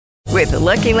With the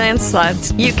Lucky Land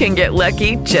Slots, you can get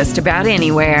lucky just about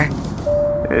anywhere.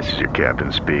 This is your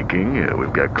captain speaking.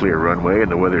 We've got clear runway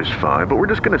and the weather's fine, but we're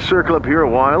just going to circle up here a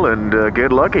while and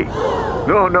get lucky.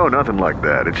 No, nothing like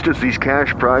that. It's just these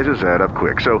cash prizes add up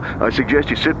quick. So I suggest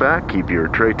you sit back, keep your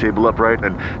tray table upright,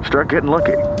 and start getting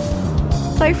lucky.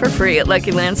 Play for free at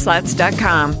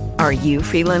LuckyLandSlots.com. Are you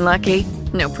feeling lucky?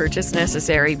 No purchase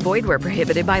necessary. Void where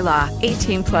prohibited by law.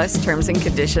 18 plus terms and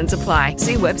conditions apply.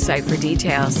 See website for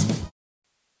details.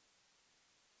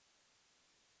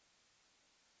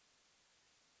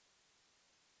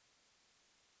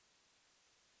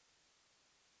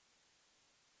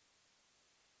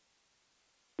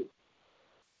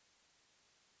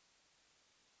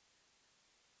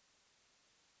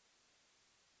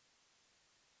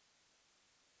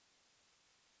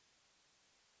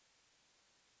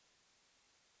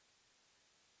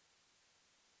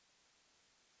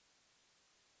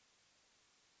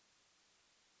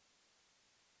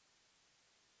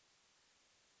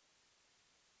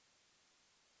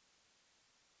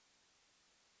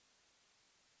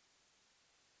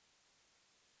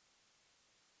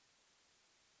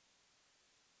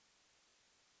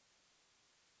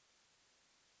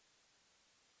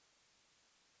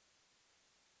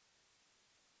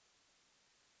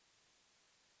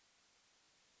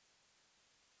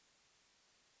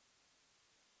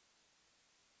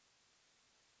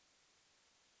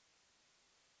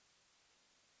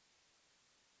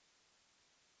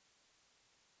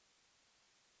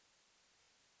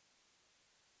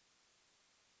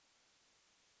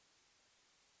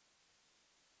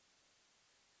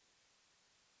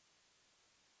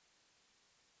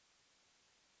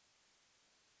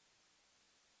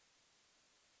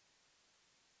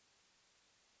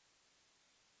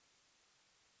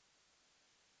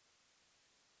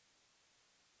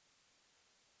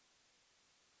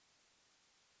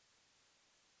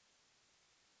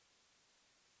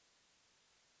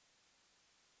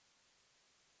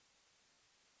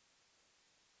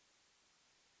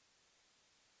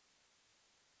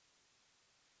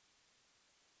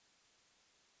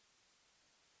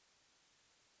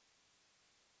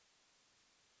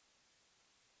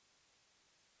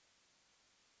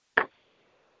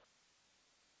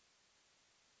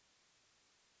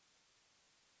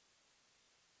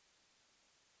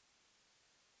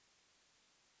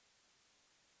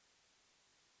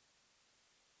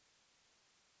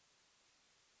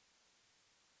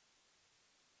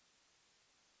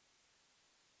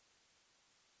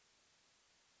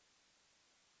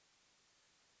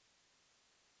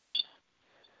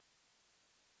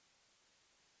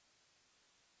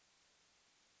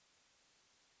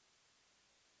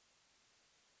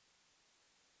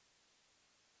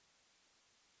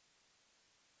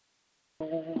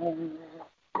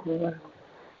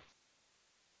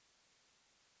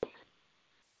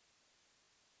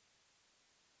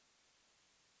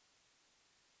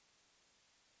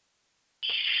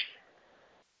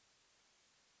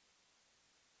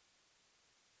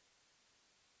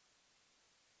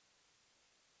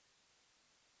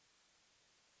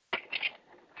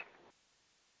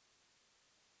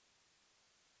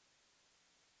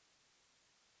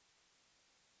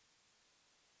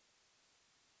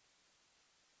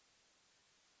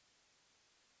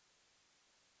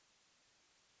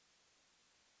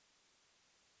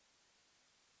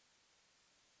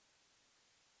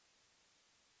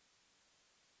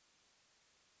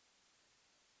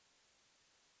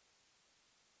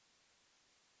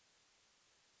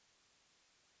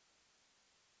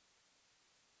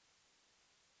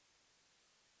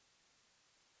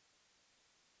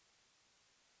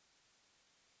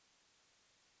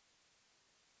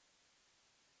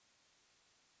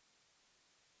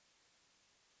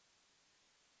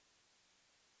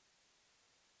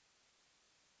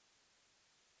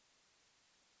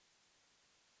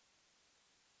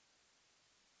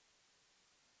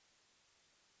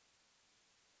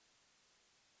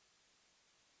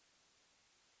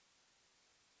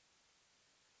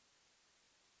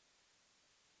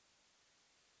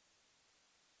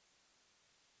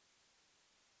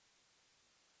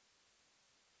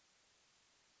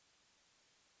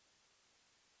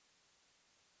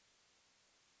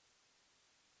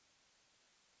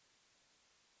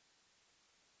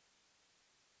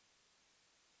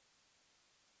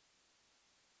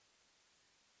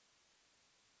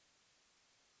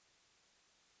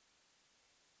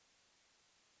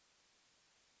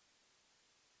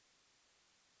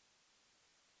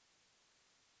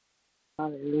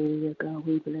 Hallelujah, God,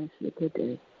 we bless you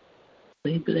today.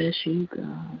 We bless you,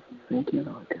 God. Thank you,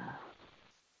 Lord God.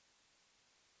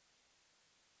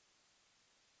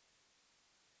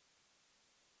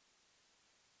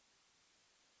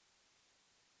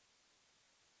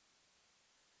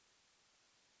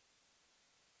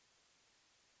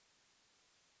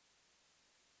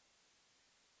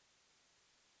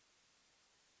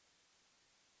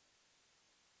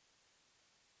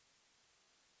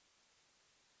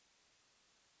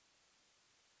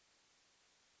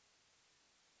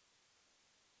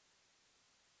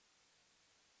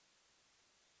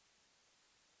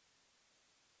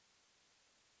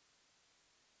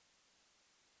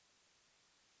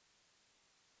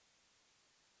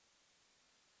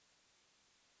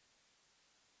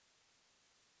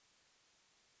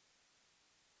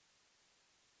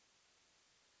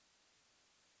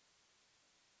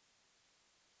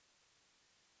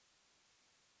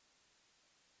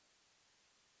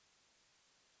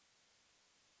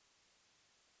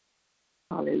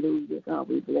 Hallelujah, God.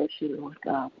 We bless you, Lord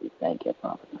God. We thank you,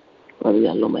 Father, for the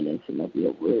illumination of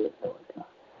your word, Lord God.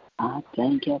 I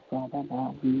thank you, Father,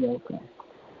 now we, oh God.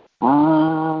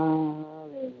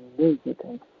 Hallelujah,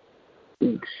 God.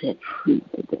 Being set free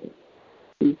today.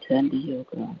 We thank you,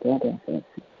 God.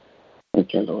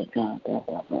 Thank you, Lord God.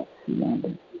 For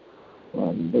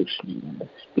a loosening in the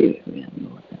spirit realm,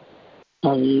 Lord God.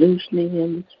 A loosening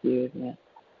in the spirit realm.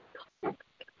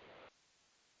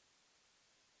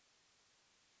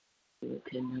 Your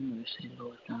tender mercy,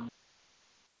 Lord God.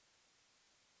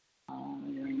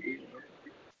 Hallelujah.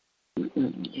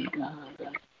 Hallelujah.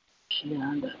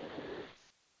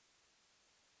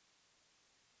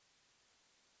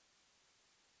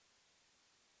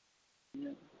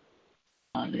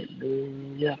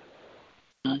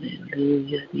 Hallelujah.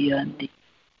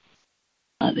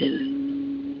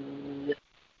 Hallelujah.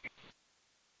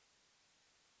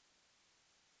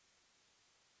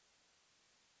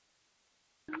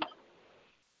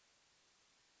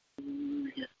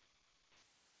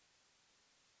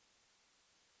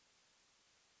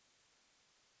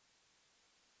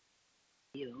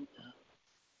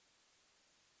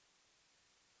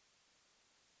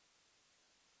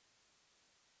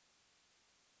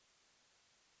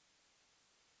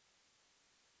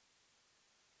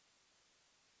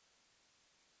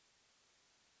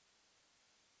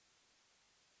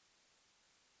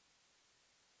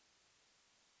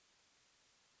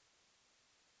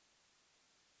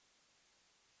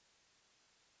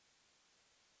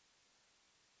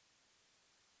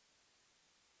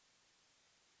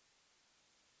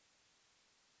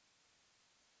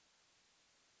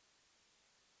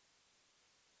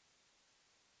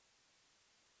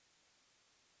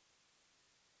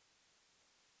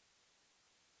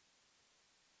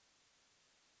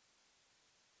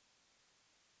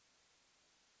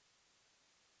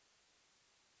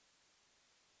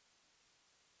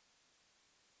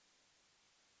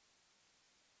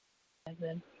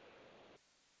 Heaven,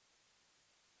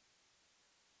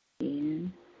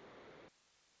 in,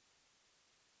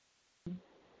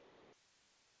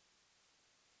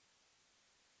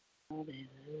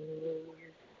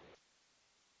 hallelujah.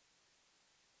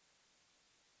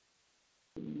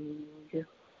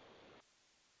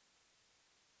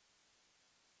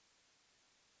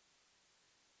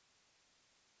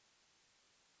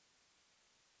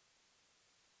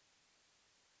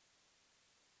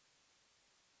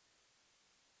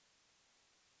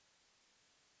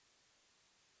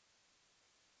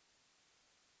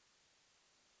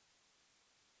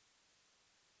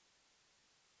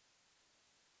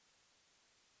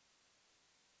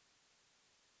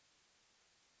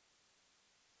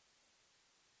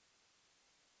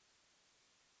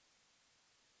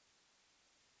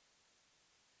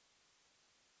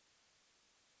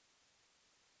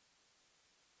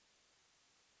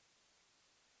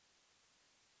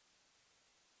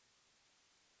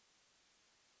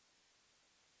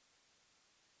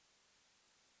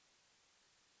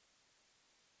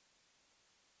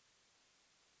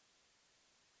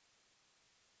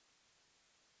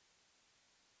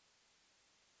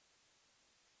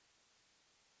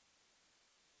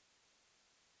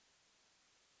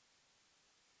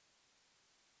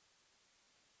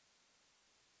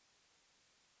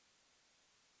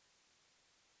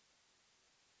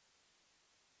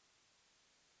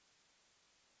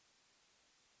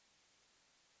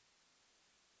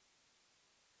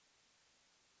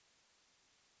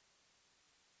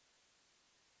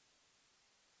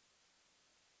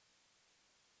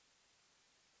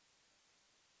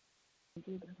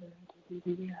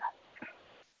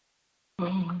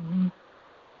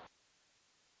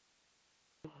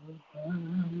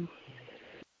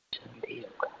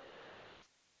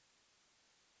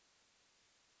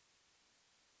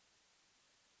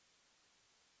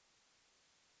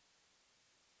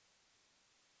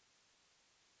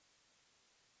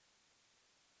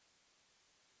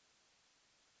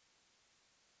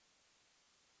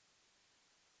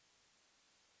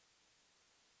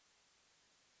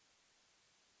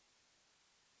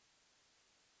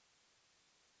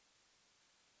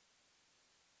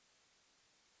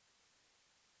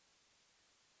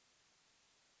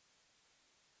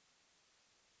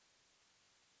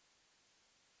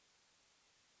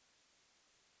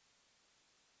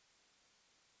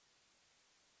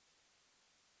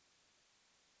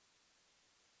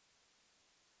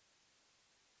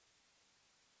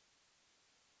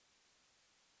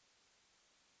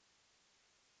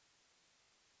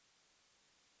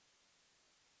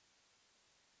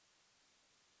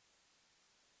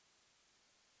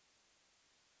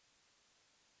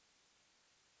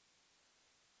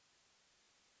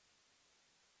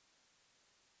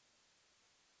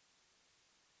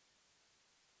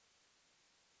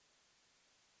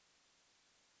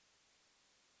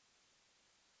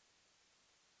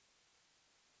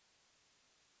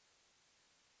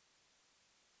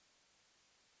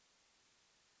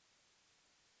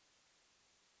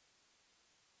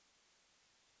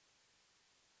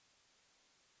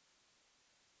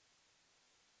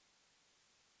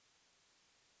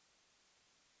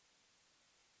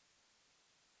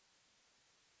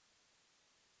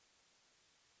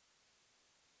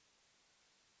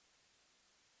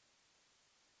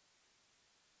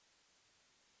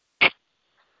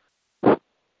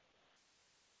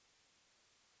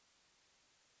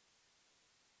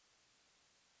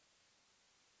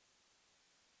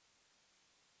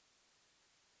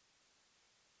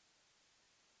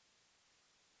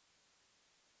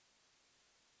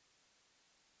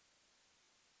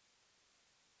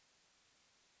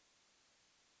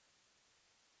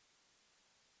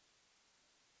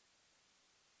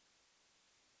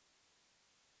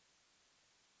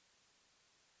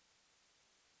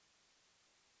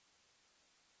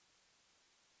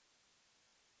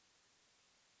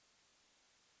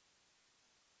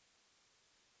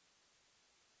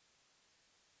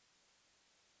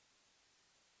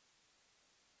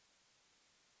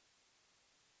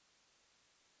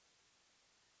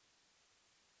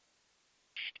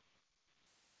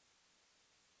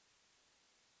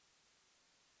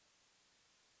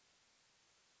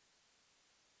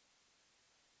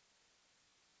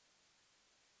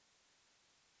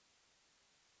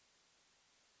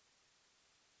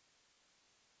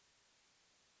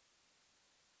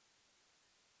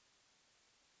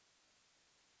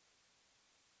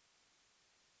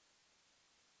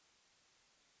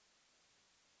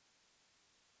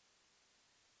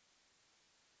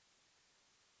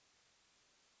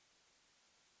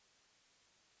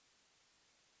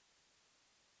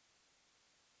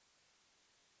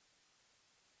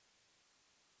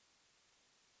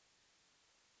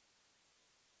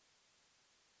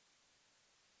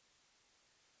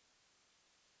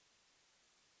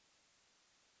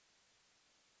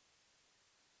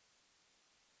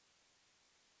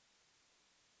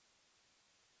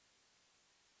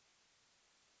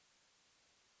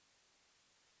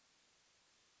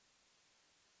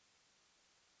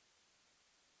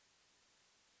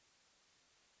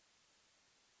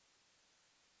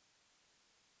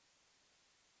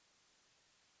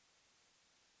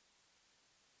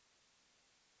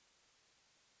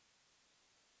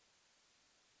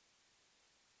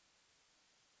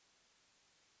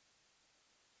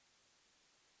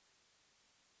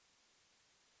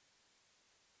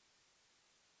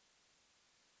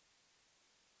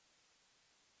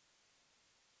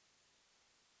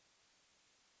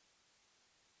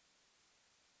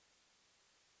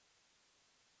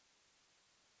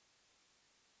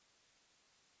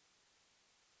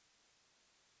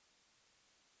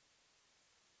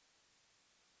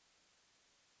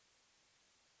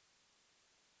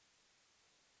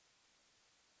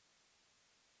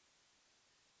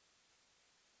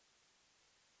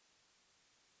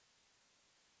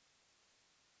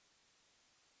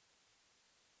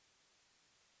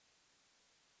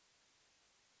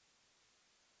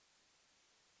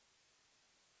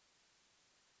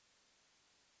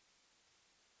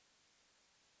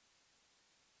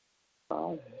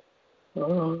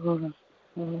 Oh,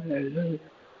 hallelujah.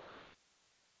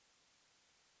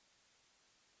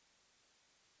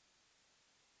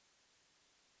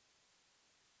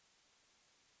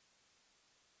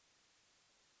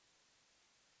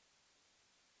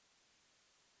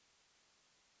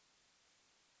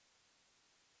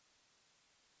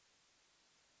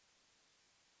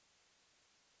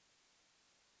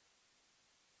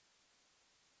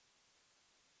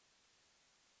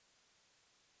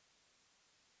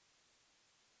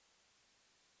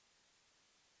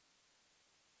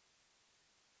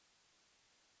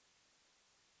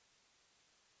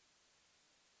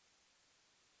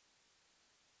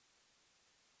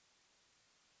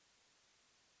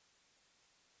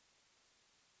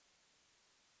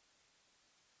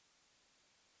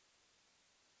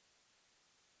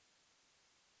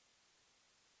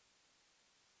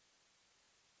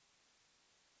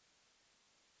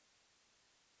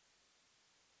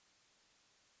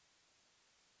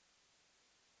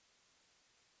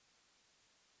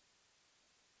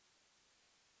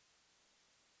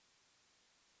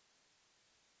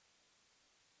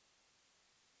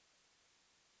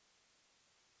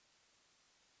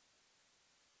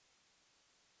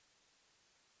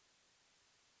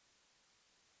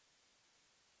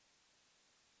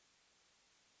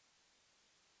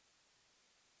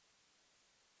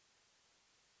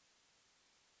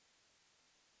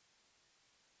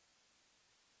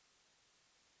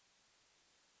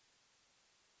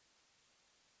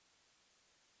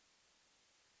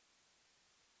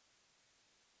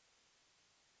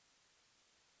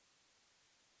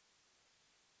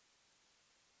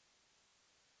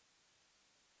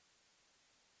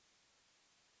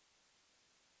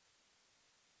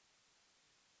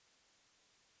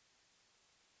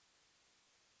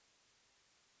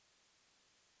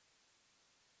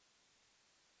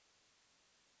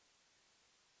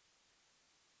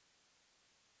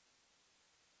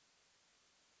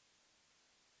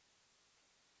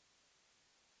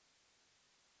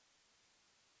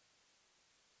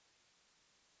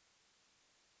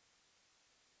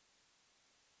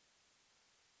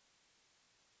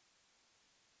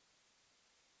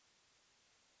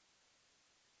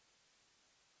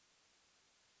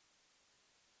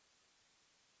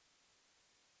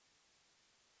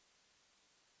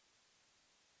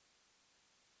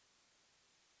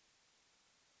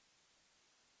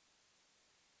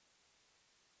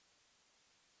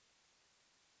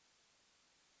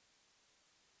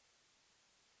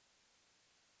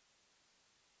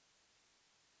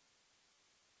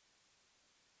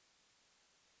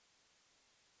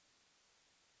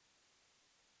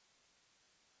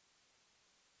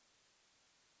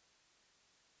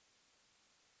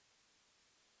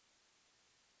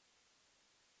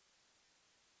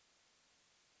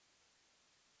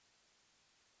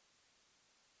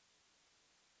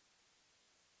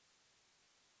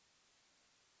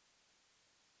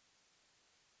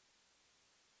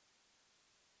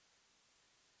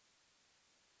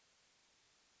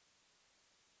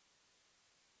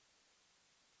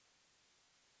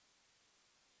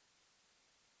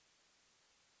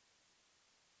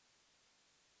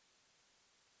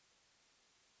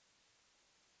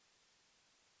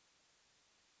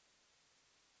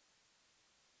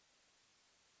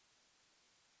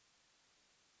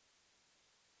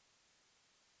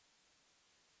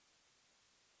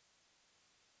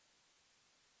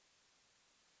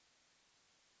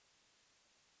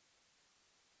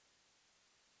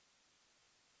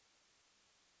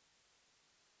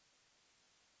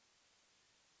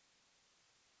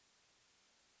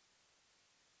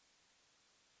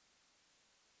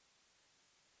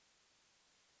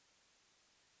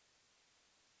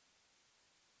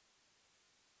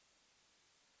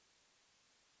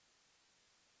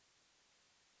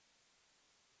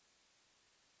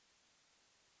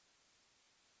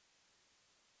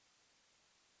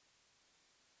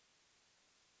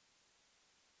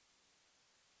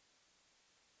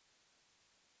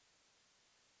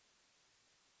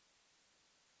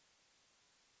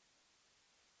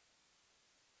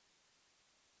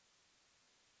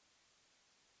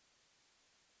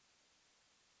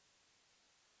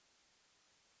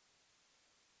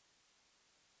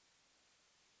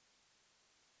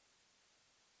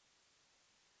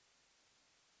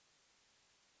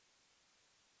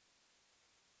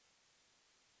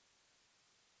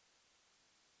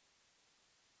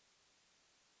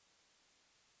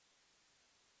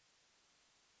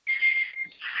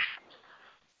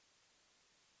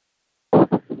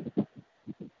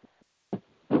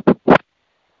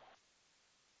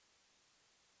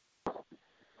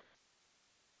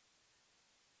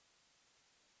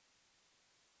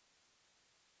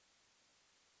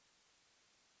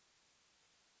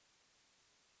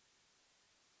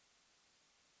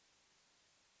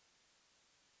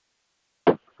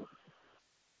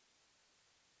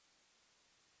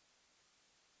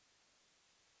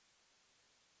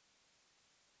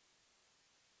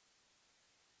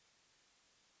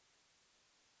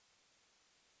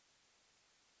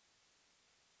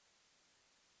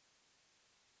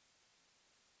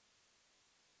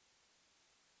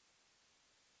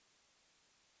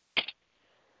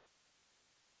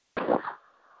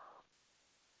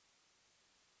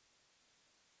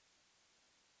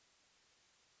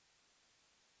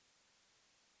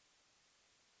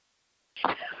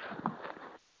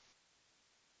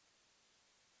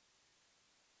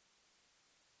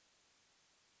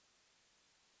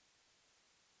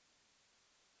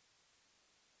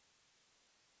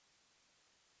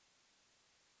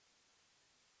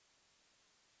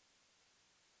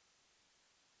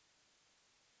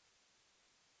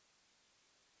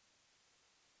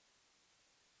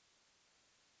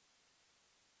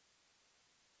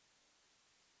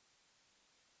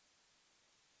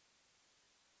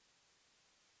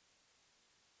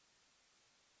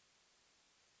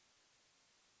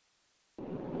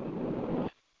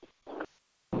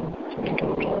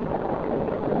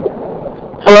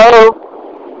 Hello?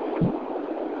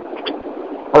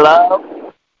 Hello?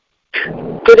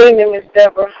 Good evening, Miss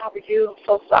Deborah. How are you? I'm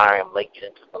so sorry I'm late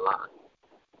into the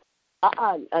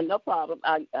line. No problem.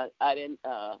 I didn't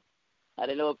know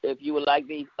if you would like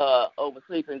me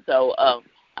oversleeping, so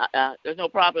there's no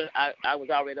problem. I was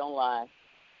already online.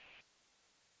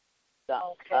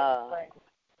 So, Okay.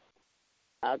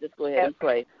 I'll just go ahead and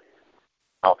pray.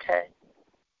 Okay.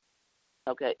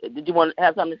 Okay. Did you want to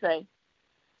have something to say?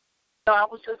 No, I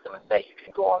was just going to say you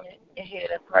can go on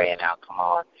ahead and pray, and I'll come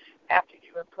on after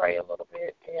you and pray a little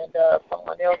bit, and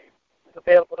someone else is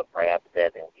available to pray after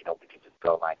that, and, we can just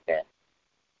go like that.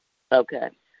 Okay.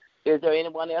 Is there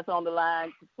anyone else on the line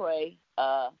to pray?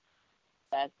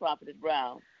 That's Prophetess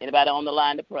Brown. Anybody on the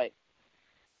line to pray?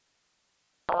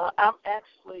 I'm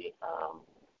actually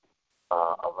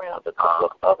around a couple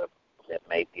of other people that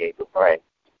may be able to pray.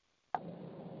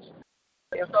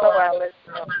 If so, I'll let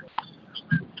you know.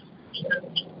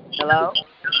 Hello?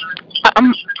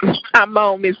 I'm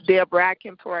on, Miss Deborah. I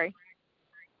can pray.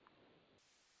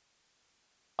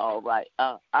 All right.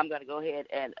 I'm going to go ahead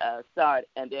and start,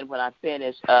 and then when I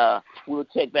finish, we'll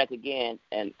check back again,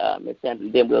 and Ms.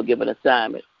 Sampson, then we'll give an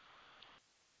assignment.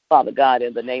 Father God,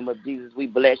 in the name of Jesus, we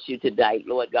bless you tonight,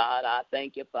 Lord God. I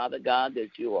thank you, Father God,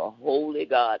 that you are holy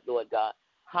God, Lord God.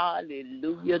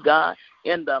 Hallelujah, God,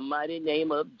 in the mighty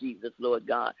name of Jesus, Lord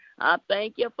God. I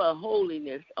thank you for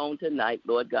holiness on tonight,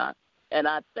 Lord God. And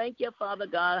I thank you, Father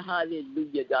God,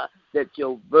 hallelujah, God, that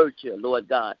your virtue, Lord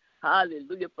God,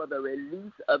 hallelujah, for the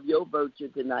release of your virtue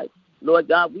tonight. Lord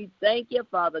God, we thank you,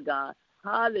 Father God,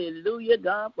 hallelujah,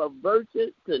 God, for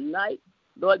virtue tonight.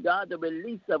 Lord God, the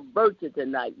release of virtue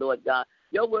tonight, Lord God.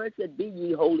 Your word said, be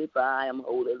ye holy, for I am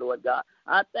holy, Lord God.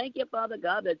 I thank you, Father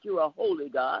God, that you are holy,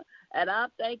 God. And I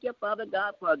thank you, Father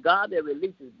God, for a God that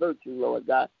releases virtue, Lord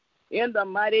God. In the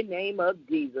mighty name of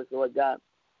Jesus, Lord God.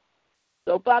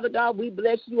 So, Father God, we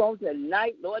bless you on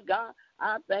tonight, Lord God.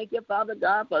 I thank you, Father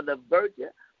God, for the virtue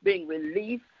being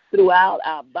released throughout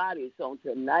our bodies on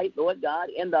tonight, Lord God,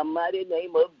 in the mighty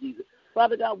name of Jesus.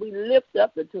 Father God, we lift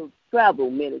up the travel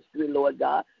ministry, Lord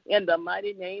God, in the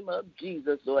mighty name of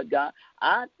Jesus, Lord God.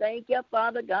 I thank you,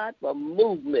 Father God, for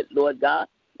movement, Lord God,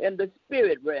 in the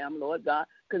spirit realm, Lord God,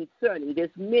 concerning this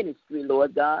ministry,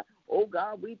 Lord God. Oh,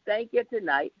 God, we thank you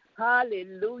tonight.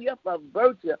 Hallelujah, for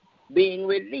virtue being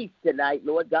released tonight,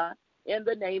 Lord God, in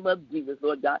the name of Jesus,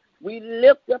 Lord God. We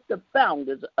lift up the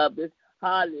founders of this,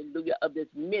 hallelujah, of this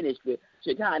ministry,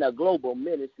 Shekinah Global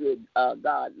Ministry,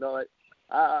 God, Lord.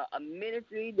 A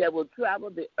ministry that will travel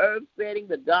the earth spreading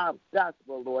the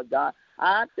gospel, Lord God.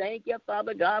 I thank you,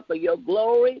 Father God, for your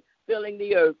glory filling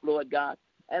the earth, Lord God.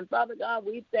 And, Father God,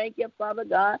 we thank you, Father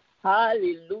God,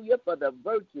 hallelujah, for the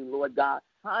virtue, Lord God.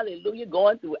 Hallelujah,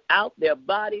 going throughout their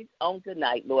bodies on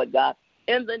tonight, Lord God,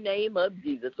 in the name of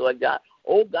Jesus, Lord God.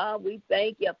 Oh, God, we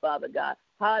thank you, Father God.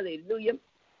 Hallelujah.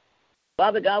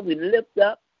 Father God, we lift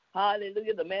up,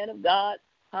 hallelujah, the man of God,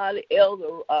 hallelujah,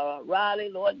 Elder Riley,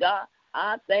 Lord God.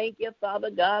 I thank you,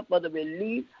 Father God, for the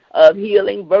release of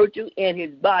healing virtue in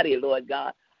his body, Lord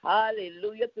God.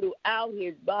 Hallelujah, throughout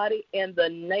his body in the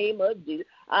name of Jesus.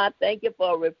 I thank you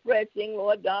for refreshing,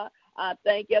 Lord God. I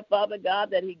thank you, Father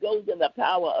God, that he goes in the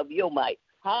power of your might.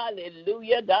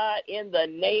 Hallelujah, God, in the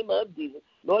name of Jesus.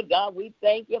 Lord God, we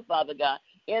thank you, Father God,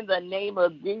 in the name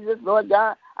of Jesus, Lord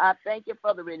God. I thank you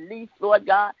for the release, Lord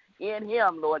God, in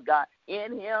him, Lord God,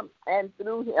 in him and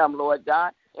through him, Lord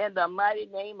God. In the mighty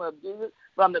name of Jesus,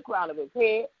 from the crown of his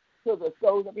head to the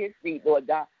soles of his feet, Lord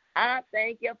God. I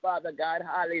thank you, Father God,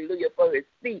 hallelujah, for his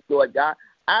feet, Lord God.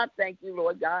 I thank you,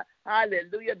 Lord God,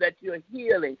 hallelujah, that you're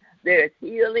healing. There's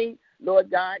healing, Lord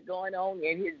God, going on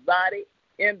in his body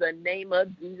in the name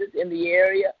of Jesus in the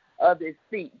area of his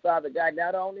feet, Father God,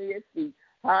 not only his feet,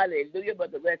 hallelujah,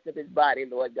 but the rest of his body,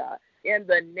 Lord God. In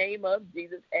the name of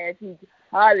Jesus, as he,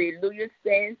 hallelujah,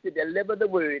 stands to deliver the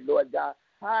word, Lord God.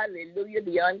 Hallelujah,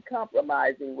 the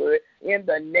uncompromising word in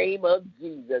the name of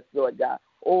Jesus, Lord God.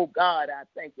 Oh, God, I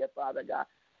thank you, Father God,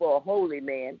 for a holy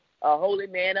man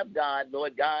of God,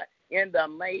 Lord God, in the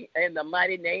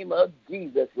mighty name of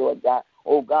Jesus, Lord God.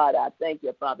 Oh, God, I thank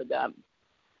you, Father God,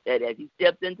 that as he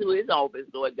steps into his office,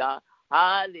 Lord God,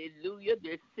 hallelujah,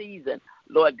 this season,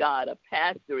 Lord God, of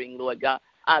pastoring, Lord God,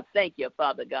 I thank you,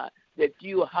 Father God, that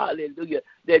you, hallelujah,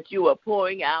 that you are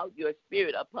pouring out your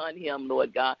spirit upon him,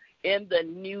 Lord God, in the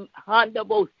new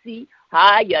honorable seat.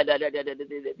 I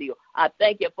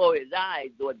thank you for his eyes,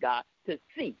 Lord God, to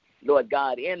see, Lord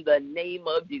God, in the name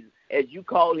of Jesus, as you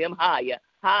call him higher,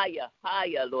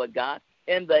 Lord God,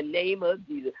 in the name of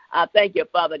Jesus. I thank you,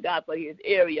 Father God, for his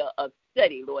area of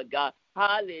study, Lord God,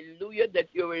 hallelujah, that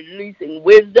you're releasing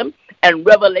wisdom and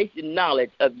revelation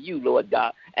knowledge of you, Lord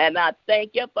God. And I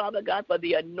thank you, Father God, for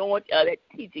the that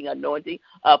teaching anointing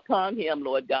upon him,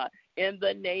 Lord God, in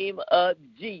the name of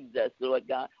Jesus, Lord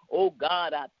God. Oh,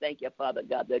 God, I thank you, Father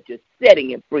God, that you're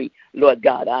setting him free, Lord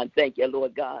God. I thank you,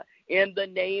 Lord God, in the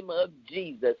name of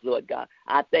Jesus, Lord God.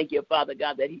 I thank you, Father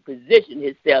God, that he positioned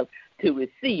himself to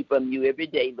receive from you every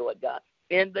day, Lord God,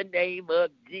 in the name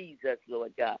of Jesus,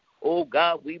 Lord God. Oh,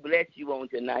 God, we bless you on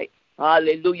tonight.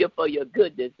 Hallelujah, for your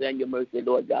goodness and your mercy,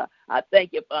 Lord God. I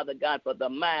thank you, Father God, for the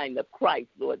mind of Christ,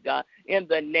 Lord God, in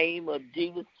the name of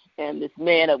Jesus, and this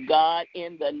man of God,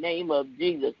 in the name of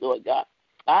Jesus, Lord God.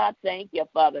 I thank you,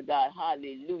 Father God,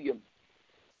 hallelujah,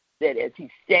 that as he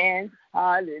stands,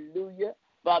 hallelujah,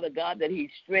 Father God, that he's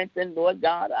strengthened, Lord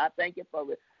God. I thank you for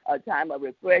a time of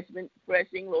refreshing,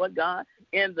 Lord God,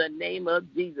 in the name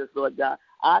of Jesus, Lord God.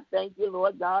 I thank you,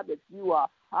 Lord God, that you are,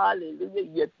 hallelujah,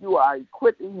 that you are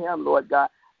equipping him, Lord God,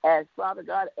 as Father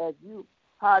God, as you,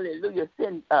 hallelujah,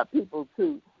 send people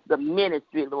to the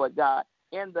ministry, Lord God,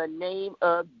 in the name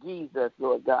of Jesus,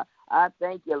 Lord God. I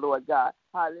thank you, Lord God,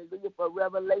 hallelujah, for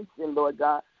revelation, Lord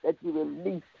God, that you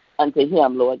release unto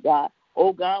him, Lord God.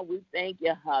 Oh, God, we thank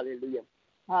you, hallelujah.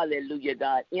 Hallelujah,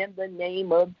 God, in the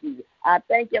name of Jesus. I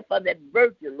thank you for that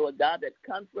virtue, Lord God, that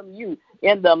comes from you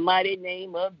in the mighty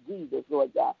name of Jesus,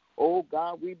 Lord God. Oh,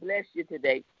 God, we bless you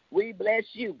today. We bless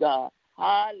you, God.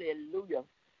 Hallelujah.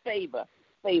 Favor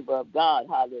of God.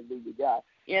 Hallelujah, God.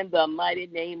 In the mighty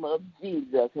name of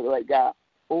Jesus, Lord God.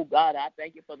 Oh, God, I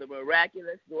thank you for the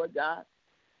miraculous, Lord God,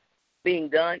 being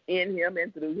done in him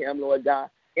and through him, Lord God.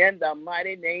 In the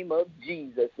mighty name of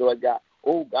Jesus, Lord God.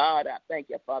 Oh, God, I thank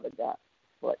you, Father God,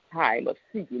 for a time of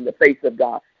seeking the face of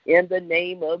God. In the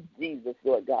name of Jesus,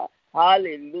 Lord God.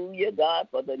 Hallelujah, God,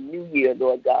 for the new year,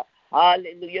 Lord God.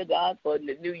 Hallelujah, God, for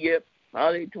the new year,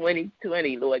 hallelujah,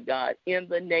 2020, Lord God. In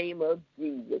the name of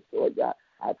Jesus, Lord God.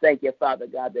 I thank you, Father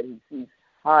God, that he sees,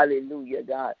 hallelujah,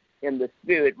 God, in the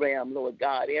spirit realm, Lord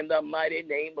God. In the mighty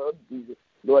name of Jesus,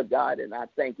 Lord God. And I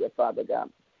thank you, Father God.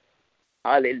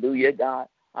 Hallelujah, God.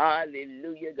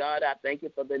 Hallelujah, God. I thank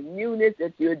you for the newness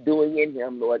that you're doing in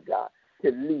him, Lord God,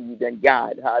 to lead and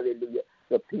guide, hallelujah,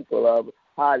 the people of,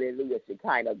 hallelujah,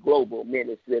 Shekinah Global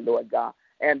Ministry, Lord God,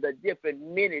 and the different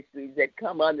ministries that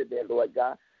come under there, Lord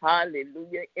God.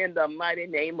 Hallelujah, in the mighty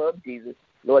name of Jesus.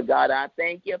 Lord God, I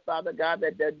thank you, Father God,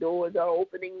 that the doors are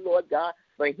opening, Lord God,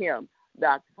 for him,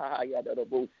 Dr.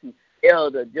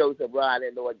 Elder Joseph Riley,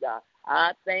 Lord God.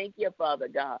 I thank you, Father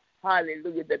God.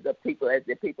 Hallelujah, that the people, as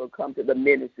the people come to the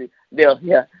ministry, they'll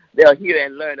hear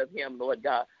and learn of him, Lord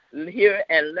God. Hear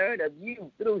and learn of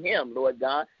you through him, Lord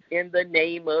God, in the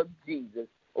name of Jesus.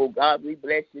 Oh, God, we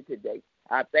bless you today.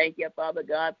 I thank you, Father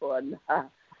God, for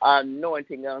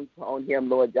anointing on him,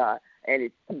 Lord God, and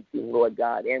his teaching, Lord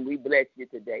God, and we bless you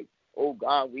today. Oh,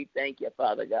 God, we thank you,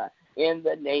 Father God, in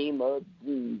the name of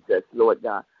Jesus, Lord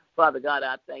God. Father God,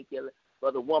 I thank you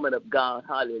for the woman of God,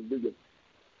 hallelujah,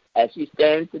 as she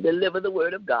stands to deliver the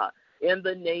word of God. In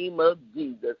the name of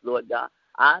Jesus, Lord God.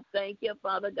 I thank you,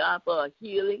 Father God, for a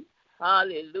healing,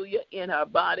 hallelujah, in her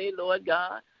body, Lord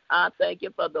God. I thank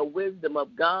you for the wisdom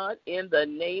of God in the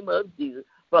name of Jesus,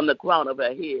 from the crown of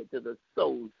her head to the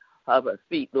soles of her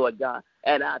feet, Lord God.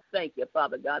 And I thank you,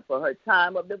 Father God, for her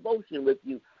time of devotion with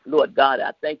you, Lord God.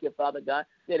 I thank you, Father God,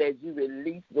 that as you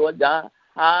release, Lord God,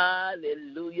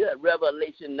 hallelujah,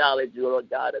 revelation knowledge, Lord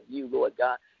God, of you, Lord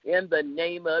God, in the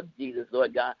name of Jesus,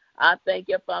 Lord God. I thank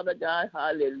you, Father God,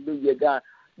 hallelujah, God.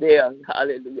 There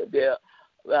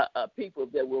are people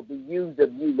that will be used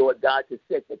of you, Lord God, to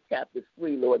set the captives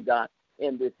free, Lord God,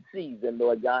 in this season,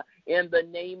 Lord God. In the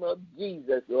name of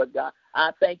Jesus, Lord God.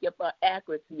 I thank you for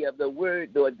accuracy of the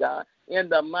word, Lord God. In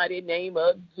the mighty name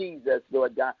of Jesus,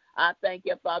 Lord God. I thank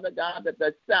you, Father God, that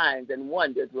the signs and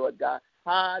wonders, Lord God,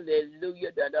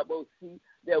 hallelujah, that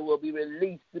will be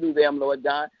released through them, Lord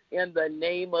God, in the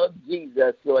name of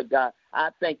Jesus, Lord God. I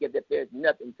thank you that there's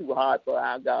nothing too hard for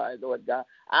our God, Lord God.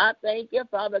 I thank you,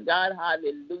 Father God,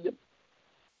 hallelujah,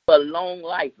 for long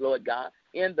life, Lord God,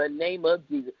 in the name of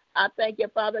Jesus. I thank you,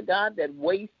 Father God, that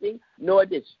wasting nor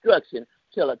destruction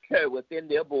shall occur within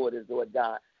their borders, Lord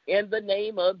God, in the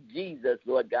name of Jesus,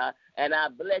 Lord God. And I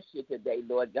bless you today,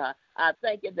 Lord God. I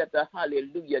thank you that the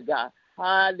hallelujah, God,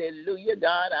 hallelujah,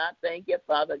 God, I thank you,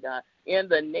 Father God, in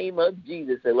the name of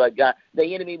Jesus, Lord God.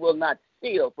 The enemy will not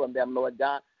steal from them, Lord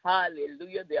God.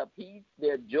 Hallelujah, their peace,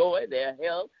 their joy, their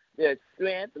health, their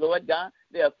strength, Lord God,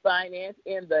 their finance,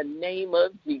 in the name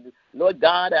of Jesus. Lord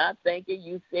God, I thank you.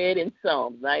 You said in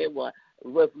Psalms 91,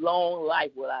 with long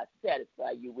life will I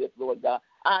satisfy you with, Lord God.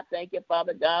 I thank you,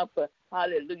 Father God, for,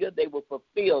 hallelujah, they will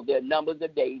fulfill their numbers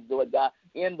of days, Lord God,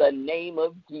 in the name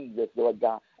of Jesus, Lord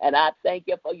God. And I thank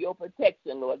you for your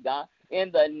protection, Lord God,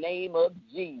 in the name of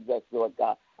Jesus, Lord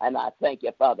God. And I thank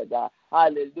you, Father God.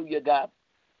 Hallelujah, God.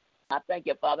 I thank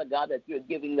you, Father God, that you're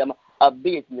giving them a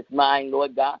business mind,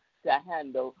 Lord God, to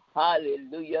handle,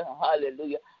 hallelujah,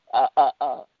 hallelujah,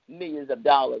 millions of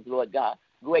dollars, Lord God.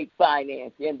 Great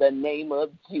finance in the name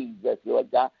of Jesus, Lord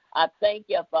God. I thank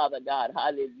you, Father God,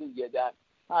 hallelujah, God.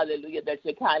 Hallelujah, that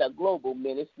Shekinah Global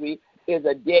Ministry is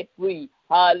a debt-free,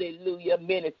 hallelujah,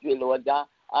 ministry, Lord God.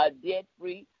 A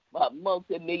debt-free,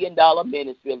 multi-million-dollar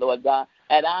ministry, Lord God.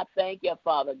 And I thank you,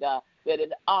 Father God, that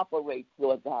it operates,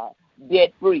 Lord God,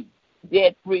 debt-free,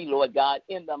 Lord God,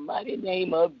 in the mighty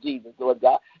name of Jesus, Lord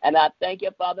God. And I thank you,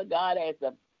 Father God, as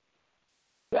the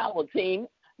travel team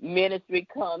ministry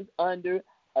comes under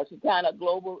a Shekinah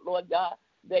Global, Lord God,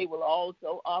 they will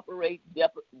also operate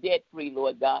debt-free,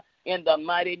 Lord God, in the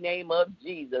mighty name of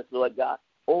Jesus, Lord God.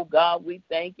 Oh, God, we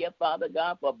thank you, Father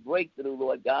God, for breakthrough,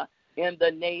 Lord God, in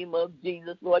the name of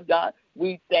Jesus, Lord God.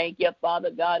 We thank you,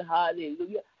 Father God,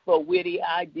 hallelujah, for witty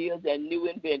ideas and new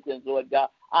inventions, Lord God.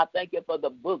 I thank you for the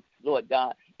books, Lord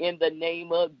God, in the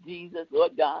name of Jesus,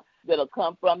 Lord God, that'll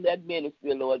come from that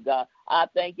ministry, Lord God. I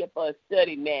thank you for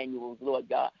study manuals, Lord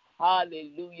God.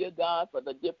 Hallelujah, God, for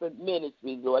the different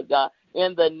ministries, Lord God.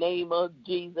 In the name of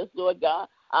Jesus, Lord God,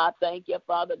 I thank you,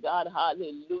 Father God,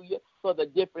 hallelujah, for the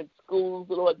different schools,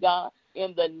 Lord God.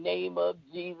 In the name of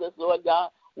Jesus, Lord God,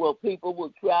 where people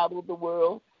will travel the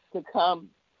world to come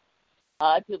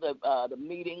to the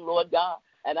meeting, Lord God.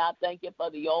 And I thank you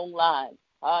for the online,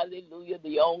 hallelujah,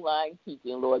 the online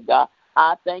teaching, Lord God.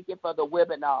 I thank you for the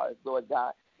webinars, Lord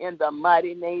God. In the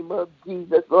mighty name of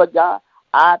Jesus, Lord God,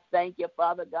 I thank you,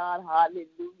 Father God,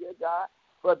 hallelujah, God,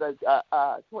 for the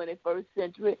 21st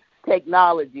century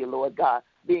technology, Lord God,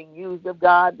 being used of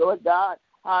God, Lord God,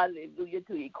 hallelujah,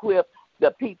 to equip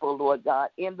the people, Lord God.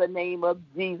 In the name of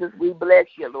Jesus, we bless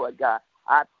you, Lord God.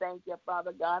 I thank you,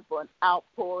 Father God, for an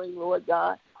outpouring, Lord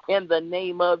God, in the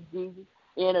name of Jesus.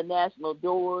 International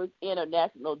doors,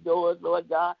 Lord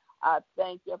God. I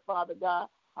thank you, Father God,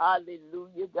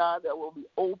 hallelujah, God, that will be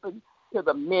open to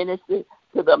the ministry,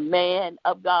 to the man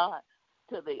of God,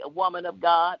 to the woman of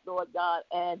God, Lord God,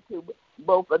 and to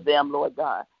both of them, Lord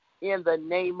God. In the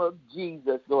name of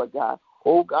Jesus, Lord God.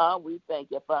 Oh, God, we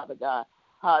thank you, Father God.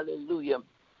 Hallelujah.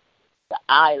 The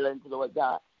islands, Lord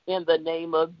God. In the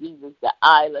name of Jesus, the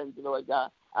islands, Lord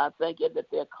God. I thank you that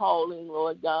they're calling,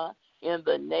 Lord God, in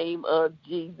the name of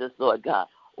Jesus, Lord God.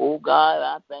 Oh, God,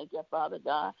 I thank you, Father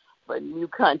God, for new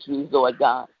countries, Lord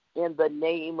God. In the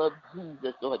name of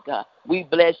Jesus, Lord God. We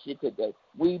bless you today.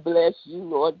 We bless you,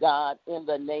 Lord God, in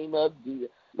the name of Jesus,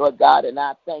 Lord God. And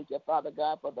I thank you, Father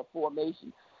God, for the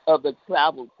formation of the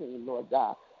travel team, Lord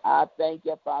God. I thank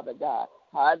you, Father God.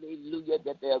 Hallelujah,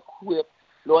 that they're equipped,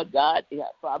 Lord God,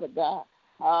 Father God.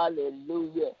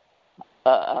 Hallelujah.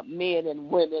 Men and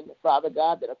women, Father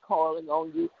God, that are calling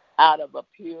on you out of a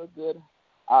pure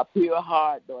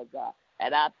heart, Lord God.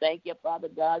 And I thank you, Father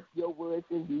God, your word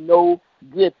says no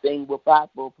good thing will I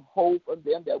hold for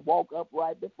them that walk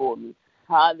upright before me.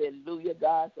 Hallelujah,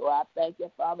 God. So I thank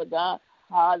you, Father God,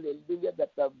 hallelujah,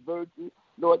 that the virtue,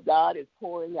 Lord God, is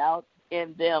pouring out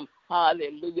in them.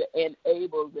 Hallelujah,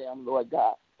 enable them, Lord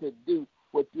God, to do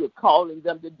what you're calling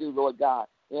them to do, Lord God,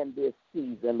 in this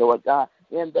season, Lord God.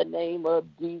 In the name of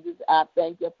Jesus, I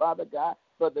thank you, Father God,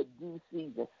 for the due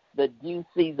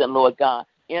season, Lord God.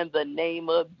 In the name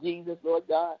of Jesus, Lord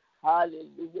God,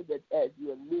 hallelujah, that as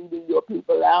you're leading your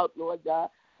people out, Lord God,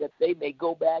 that they may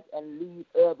go back and lead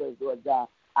others, Lord God.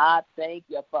 I thank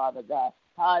you, Father God.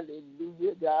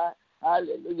 Hallelujah, God.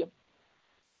 Hallelujah.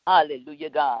 Hallelujah,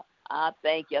 God. I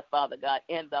thank you, Father God,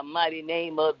 in the mighty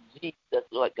name of Jesus,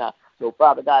 Lord God. So,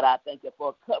 Father God, I thank you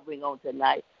for covering on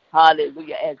tonight.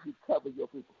 Hallelujah, as you cover your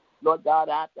people. Lord God,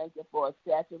 I thank you for a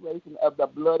saturation of the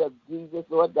blood of Jesus,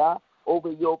 Lord God,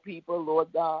 over your people, Lord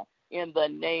God, in the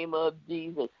name of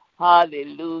Jesus.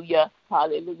 Hallelujah.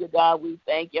 Hallelujah, God. We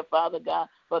thank you, Father God,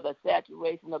 for the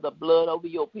saturation of the blood over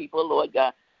your people, Lord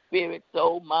God. Spirit,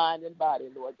 soul, mind, and body,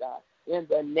 Lord God. In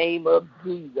the name of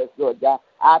Jesus, Lord God.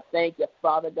 I thank you,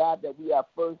 Father God, that we are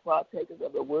first partakers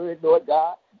of the word, Lord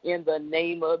God. In the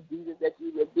name of Jesus, that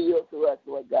you reveal to us,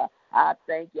 Lord God. I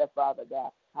thank you, Father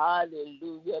God.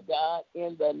 Hallelujah, God,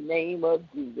 in the name of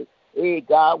Jesus. Hey,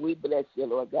 God, we bless you,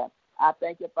 Lord God. I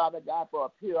thank you, Father God, for a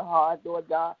pure heart, Lord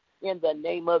God, in the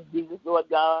name of Jesus, Lord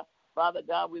God. Father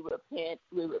God, we repent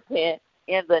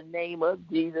in the name of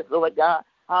Jesus, Lord God.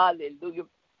 Hallelujah.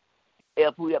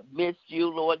 If we have missed you,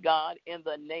 Lord God, in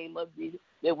the name of Jesus,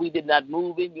 that we did not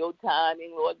move in your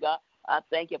timing, Lord God, I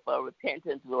thank you for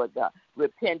repentance, Lord God.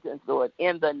 Repentance, Lord,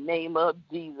 in the name of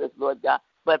Jesus, Lord God.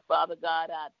 But, Father God,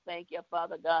 I thank you,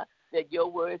 Father God, that your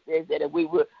word says that if we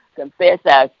will confess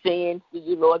our sins to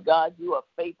you, Lord God, you are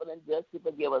faithful and just to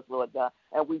forgive us, Lord God.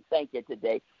 And we thank you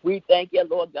today. We thank you,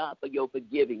 Lord God, for your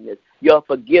forgiveness,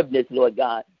 Lord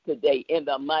God, today, in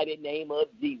the mighty name of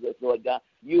Jesus, Lord God.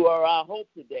 You are our hope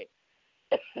today.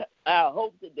 Our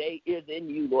hope today is in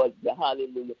you, Lord God.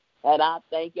 Hallelujah. And I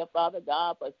thank you, Father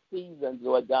God, for seasons,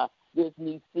 Lord God. This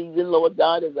new season, Lord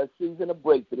God, is a season of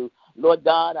breakthrough. Lord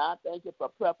God, I thank you for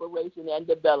preparation and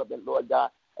development, Lord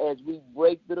God, as we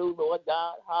break through, Lord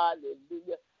God.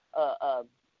 Hallelujah.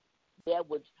 That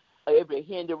which every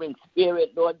hindering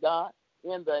spirit, Lord God,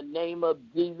 in the name of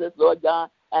Jesus, Lord God.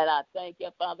 And I thank you,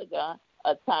 Father God,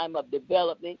 a time of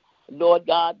development, Lord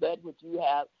God, that which you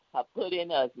have put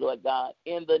in us, Lord God,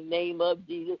 in the name of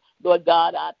Jesus. Lord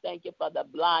God, I thank you for the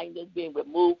blindness being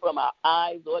removed from our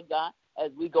eyes, Lord God,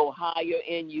 as we go higher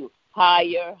in you,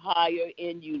 higher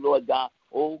in you, Lord God.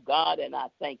 Oh, God, and I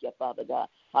thank you, Father God.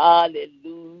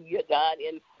 Hallelujah, God.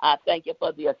 And I thank you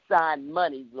for the assigned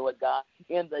monies, Lord God,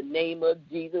 in the name of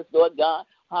Jesus, Lord God.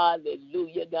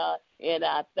 Hallelujah, God. And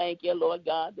I thank you, Lord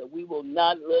God, that we will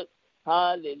not look,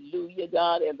 hallelujah,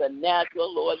 God, in the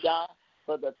natural, Lord God,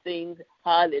 for the things,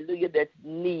 hallelujah, that's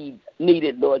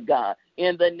needed, Lord God.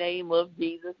 In the name of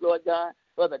Jesus, Lord God,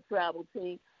 for the travel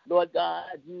team, Lord God,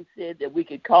 you said that we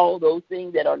could call those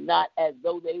things that are not as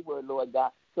though they were, Lord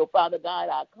God. So, Father God,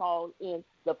 I call in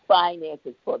the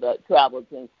finances for the travel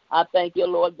team. I thank you,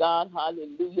 Lord God,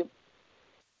 hallelujah,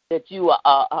 that you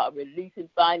are releasing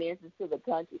finances to the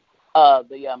country,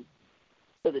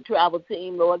 to the travel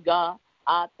team, Lord God.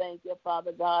 I thank you,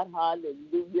 Father God,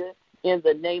 hallelujah, in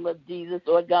the name of Jesus,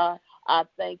 Lord God. I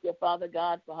thank you, Father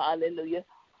God, for hallelujah,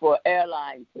 for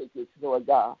airline tickets, Lord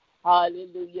God.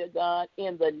 Hallelujah, God,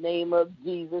 in the name of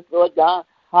Jesus, Lord God.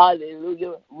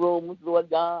 Hallelujah, rooms, Lord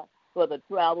God, for the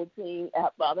travel team,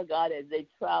 Father God, as they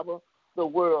travel the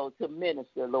world to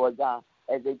minister, Lord God,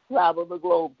 as they travel the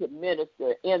globe to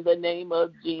minister in the name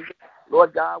of Jesus.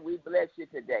 Lord God, we bless you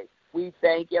today. We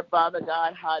thank you, Father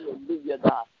God, hallelujah,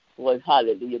 God, Lord,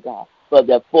 hallelujah, God, for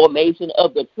the formation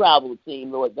of the travel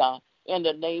team, Lord God. In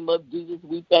the name of Jesus,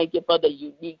 we thank you for the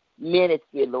unique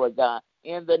ministry, Lord God.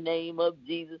 In the name of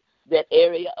Jesus, that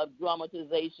area of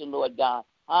dramatization, Lord God.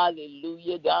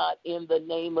 Hallelujah, God, in the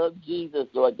name of Jesus,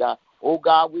 Lord God. Oh,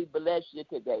 God, we bless you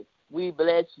today. We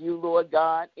bless you, Lord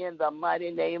God, in the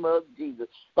mighty name of Jesus.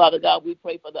 Father God, we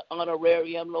pray for the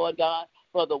honorarium, Lord God,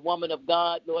 for the woman of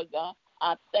God, Lord God.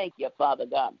 I thank you, Father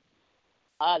God.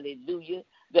 Hallelujah,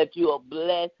 that you will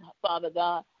bless, Father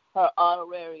God, her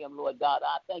honorarium, Lord God.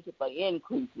 I thank you for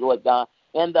increase, Lord God,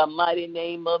 in the mighty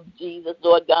name of Jesus,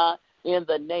 Lord God. In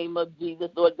the name of Jesus,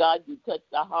 Lord God, you touch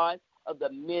the heart of the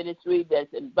ministry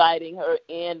that's inviting her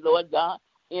in, Lord God.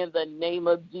 In the name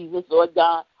of Jesus, Lord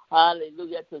God,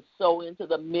 hallelujah, to sow into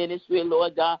the ministry,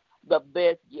 Lord God, the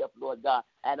best gift, Lord God.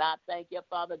 And I thank you,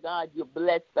 Father God, you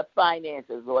bless the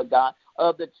finances, Lord God,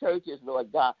 of the churches,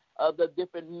 Lord God, of the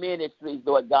different ministries,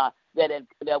 Lord God,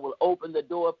 that will open the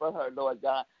door for her, Lord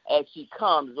God, as she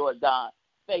comes, Lord God,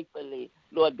 faithfully,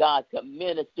 Lord God, to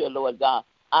minister, Lord God.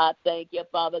 I thank you,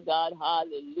 Father God,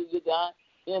 hallelujah, God,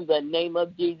 in the name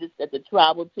of Jesus, that the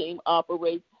travel team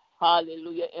operates,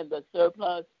 hallelujah, in the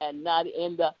surplus and not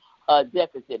in the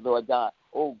deficit, Lord God.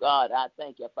 Oh, God, I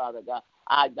thank you, Father God.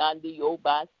 I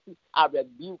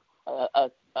rebuke a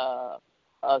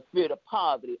spirit of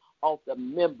poverty off the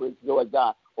members, Lord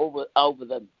God, over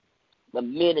the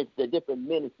different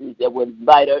ministries that will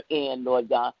invite her in, Lord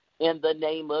God, in the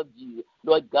name of Jesus.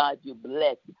 Lord God, you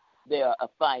bless their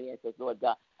finances, Lord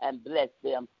God, and bless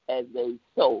them as they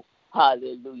sow.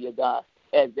 Hallelujah, God,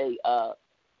 as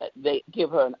they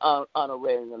give her an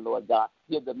honorarium, Lord God.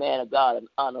 Give the man of God an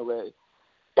honorarium.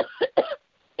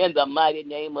 In the mighty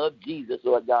name of Jesus,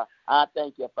 Lord God. I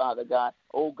thank you, Father God.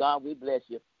 Oh, God, we bless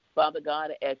you. Father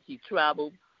God, as she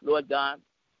travels, Lord God,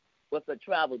 with the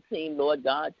travel team, Lord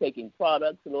God, taking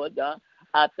products, Lord God.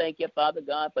 I thank you, Father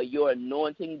God, for your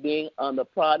anointing being on the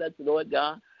products, Lord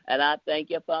God. And I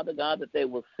thank you, Father God, that they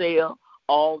will sell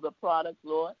all the products,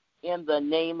 Lord, in the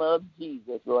name of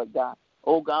Jesus, Lord God.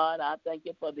 Oh, God, I thank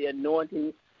you for the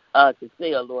anointing to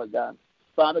sell, Lord God.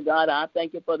 Father God, I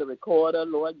thank you for the recorder,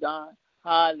 Lord God.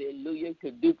 Hallelujah,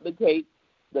 to duplicate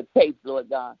the tapes, Lord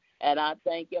God. And I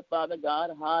thank you, Father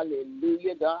God,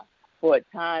 hallelujah, God, for a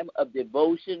time of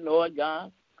devotion, Lord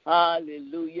God.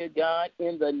 Hallelujah, God,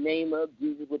 in the name of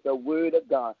Jesus with the word of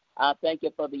God. I thank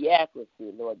you for the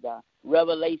accuracy, Lord God.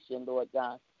 Revelation, Lord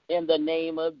God, in the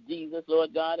name of Jesus,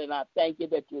 Lord God. And I thank you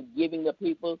that you're giving the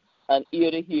people an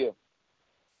ear to hear.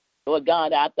 Lord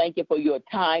God, I thank you for your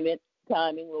timing,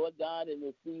 Lord God, in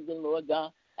this season, Lord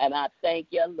God. And I thank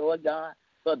you, Lord God,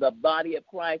 for the body of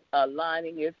Christ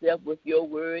aligning itself with your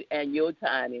word and your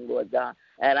timing, Lord God.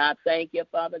 And I thank you,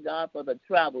 Father God, for the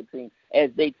travel team as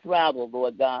they travel,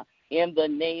 Lord God, in the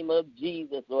name of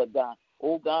Jesus, Lord God.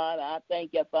 Oh, God, I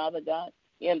thank you, Father God,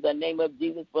 in the name of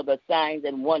Jesus for the signs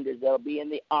and wonders that will be in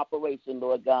the operation,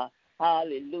 Lord God.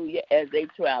 Hallelujah, as they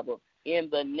travel. In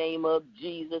the name of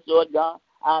Jesus, Lord God,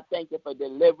 I thank you for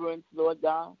deliverance, Lord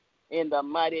God. In the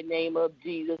mighty name of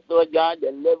Jesus, Lord God,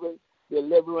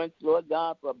 deliverance, Lord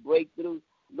God, for breakthrough,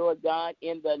 Lord God,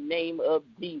 in the name of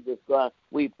Jesus, God,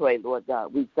 we pray, Lord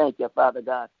God. We thank you, Father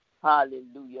God.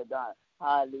 Hallelujah, God.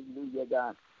 Hallelujah,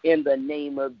 God. In the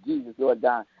name of Jesus, Lord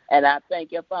God. And I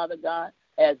thank you, Father God,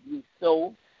 as we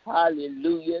sow,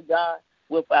 hallelujah, God,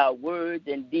 with our words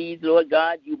and deeds, Lord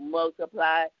God, you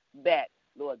multiply back,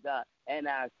 Lord God, and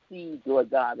our seeds, Lord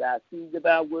God, our seeds of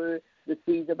our word, the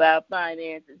seeds of our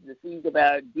finances, the seeds of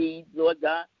our deeds, Lord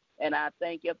God. And I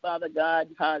thank you, Father God,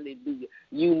 hallelujah.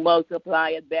 You multiply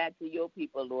it back to your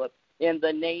people, Lord, in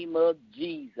the name of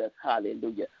Jesus,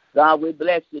 hallelujah. God, we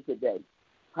bless you today.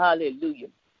 Hallelujah.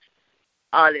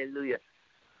 Hallelujah.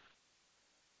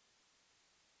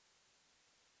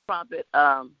 Prophet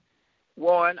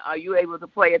Warren, are you able to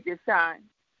pray at this time?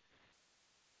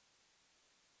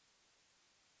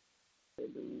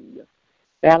 Hallelujah.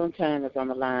 Valentine is on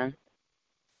the line.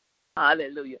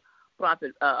 Hallelujah.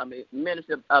 Prophet,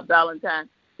 Minister Valentine,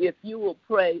 if you will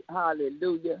pray,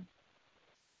 hallelujah,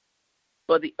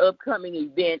 for the upcoming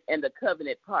event and the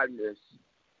covenant partners,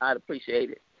 I'd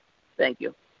appreciate it. Thank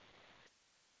you.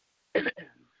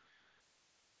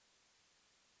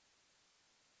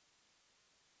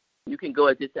 You can go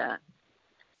at this time.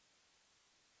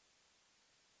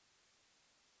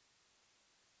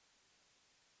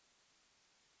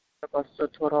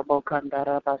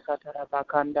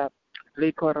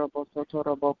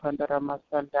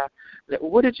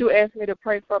 What did you ask me to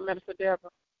pray for, Minister Deborah?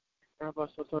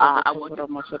 I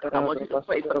want you to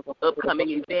pray for the upcoming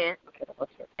event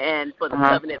and for the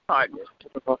covenant partners.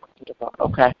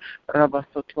 Okay.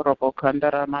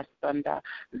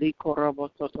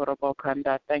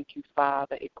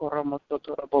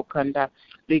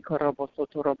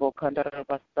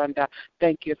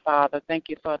 Thank you, Father. Thank you, Father. Thank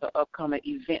you for the upcoming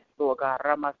events, Lord God.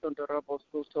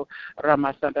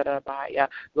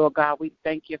 Lord God, we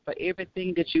thank you for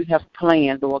everything that you have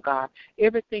planned, Lord God.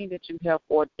 Everything that you have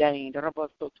ordained.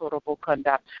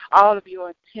 All of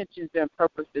your intentions and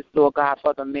purposes, Lord God,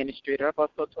 for the ministry.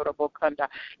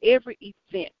 Every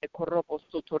event,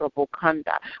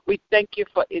 we thank you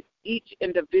for each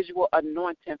individual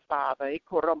anointing, Father.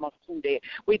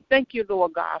 We thank you,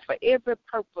 Lord God, for every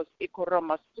purpose,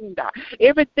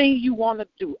 everything you want to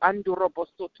do.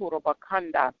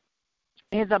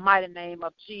 In the mighty name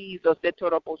of Jesus,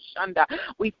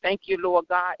 we thank you, Lord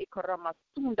God,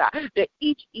 that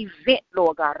each event,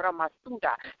 Lord God,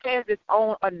 has its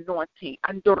own anointing.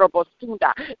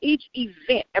 Each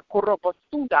event has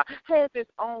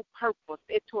its own purpose.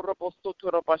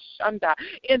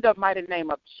 In the mighty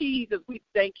name of Jesus, we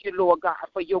thank you, Lord God,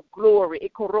 for your glory.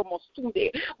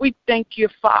 We thank you,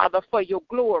 Father, for your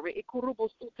glory.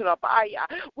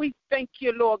 We thank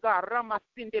you, Lord God,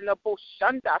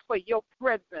 for your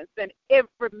presence in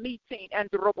every meeting and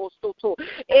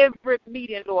every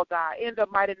meeting, Lord God, in the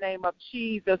mighty name of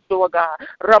Jesus, Lord God.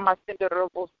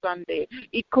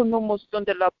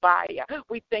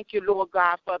 We thank you, Lord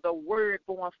God, for the word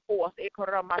going forth.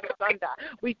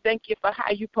 We thank you for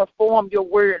how you perform your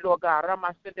word, Lord God.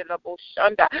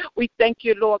 We thank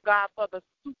you, Lord God, for the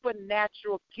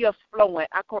supernatural gifts flowing.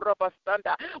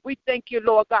 We thank you,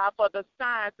 Lord God, for the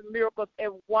signs, miracles,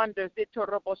 and wonders.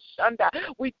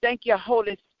 We thank you,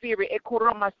 Holy Spirit,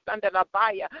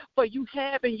 for you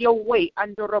having your way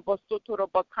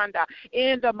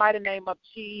in the mighty name of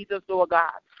Jesus, Lord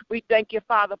God. We thank you,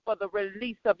 Father, for the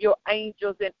release of your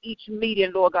angels in each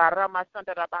meeting, Lord God.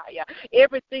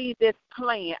 Everything that's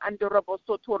planned,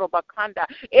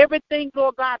 everything,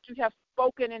 Lord God, you have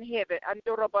spoken in heaven.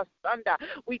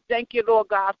 We thank you, Lord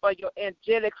God, for your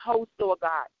angelic host, Lord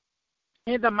God.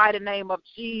 in the mighty name of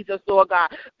Jesus, Lord God,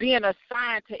 being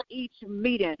assigned to each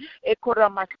meeting,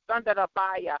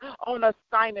 on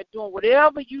assignment, doing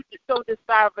whatever you so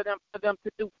desire for them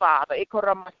to do, Father.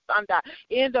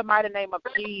 In the mighty name of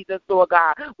Jesus, Lord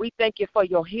God, we thank you for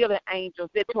your healing angels.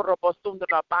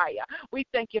 We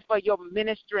thank you for your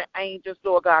ministering angels,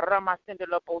 Lord God.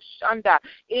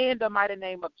 In the mighty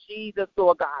name of Jesus,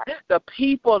 Lord God, the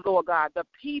people, Lord God, the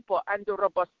people under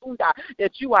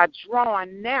that you are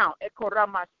drawing now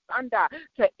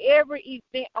to every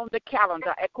event on the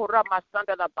calendar.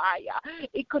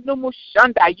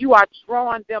 You are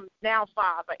drawing them now,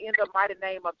 Father, in the mighty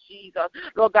name of Jesus.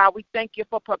 Lord God, we thank you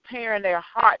for preparing their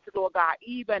hearts, Lord God,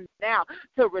 even now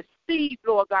to receive,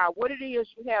 Lord God, what it is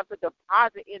you have to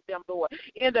deposit in them, Lord,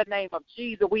 in the name of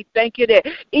Jesus. We thank you that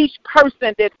each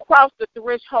person that crossed the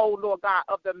threshold, Lord God,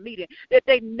 of the meeting, that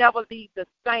they never leave the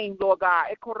same, Lord God.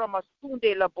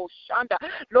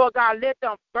 Lord God, let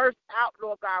them burst out,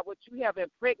 Lord God, what you have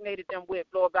impregnated them with,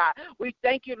 Lord God. We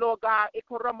thank you, Lord God,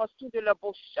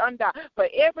 for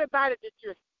everybody that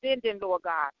you're sending, Lord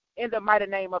God, in the mighty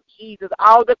name of Jesus.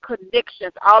 All the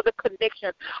connections,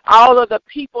 all of the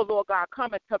people, Lord God,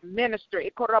 coming to minister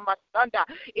in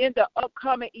the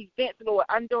upcoming events, Lord.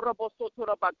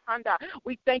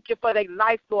 We thank you for their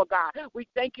life, Lord God. We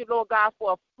thank you, Lord God,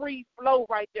 for a free flow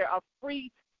right there, a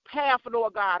free path,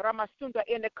 Lord God, Ramasunda,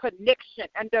 in the connection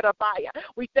under the fire.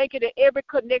 We thank you that every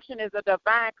connection is a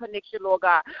divine connection, Lord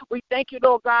God. We thank you,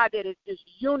 Lord God, that it's just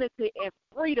unity and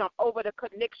freedom over the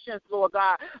connections, Lord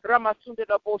God. Ramasunda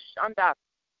Boshanda.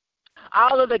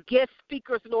 All of the guest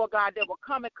speakers, Lord God, that will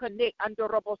come and connect under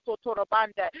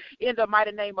Robosotorabanda in the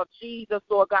mighty name of Jesus,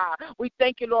 Lord God. We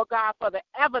thank you, Lord God, for the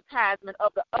advertisement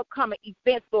of the upcoming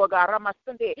events, Lord God,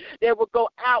 Ramasunde, that will go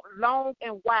out long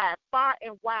and wide, far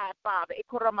and wide, Father,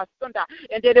 Ikoramasunda,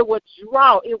 and that it will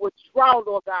draw,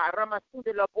 Lord God,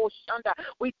 Ramasunde Laboshanda.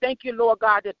 We thank you, Lord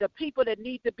God, that the people that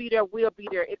need to be there will be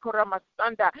there,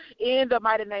 Ikoramasunda, in the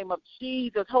mighty name of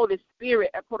Jesus, Holy Spirit,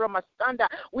 Ikoramasunda.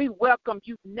 We welcome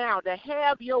you now to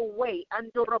have your way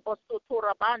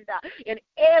in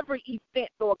every event,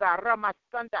 Lord God,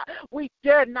 Ramasunda. We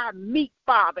dare not meet,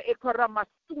 Father,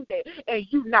 and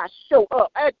you not show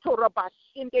up.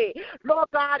 Lord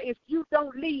God, if you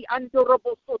don't lead,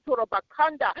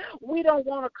 we don't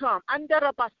want to come.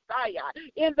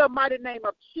 In the mighty name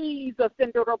of Jesus,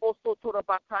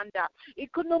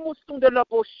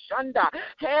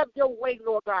 have your way,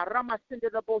 Lord God,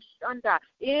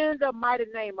 in the mighty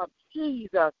name of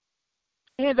Jesus.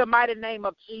 In the mighty name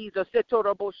of Jesus,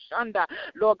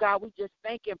 Lord God, we just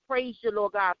thank and praise you,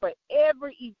 Lord God, for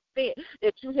every event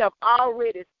that you have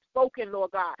already spoken,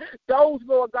 Lord God. Those,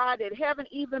 Lord God, that haven't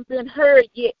even been heard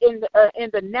yet in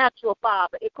the natural,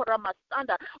 Father,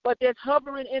 but that's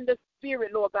hovering in the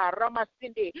Spirit, Lord God,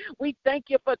 Ramasinde. We thank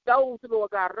you for those, Lord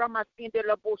God, Ramasinde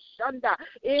Laboshanda,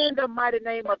 in the mighty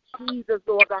name of Jesus,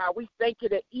 Lord God. We thank you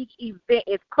that each event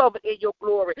is covered in your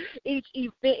glory. Each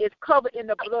event is covered in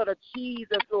the blood of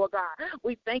Jesus, Lord God.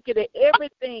 We thank you that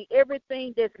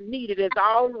everything that's needed is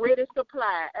already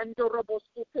supplied. And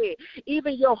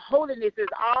even your holiness is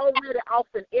already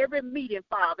often every meeting,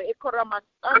 Father.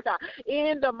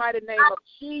 In the mighty name of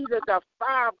Jesus, the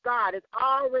fire of God is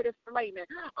already flaming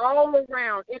all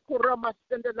around.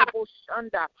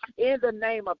 In the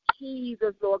name of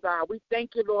Jesus, Lord God, we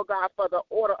thank you, Lord God, for the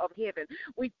order of heaven.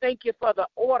 We thank you for the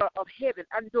order of heaven.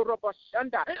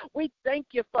 We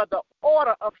thank you for the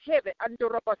order of heaven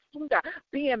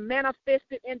being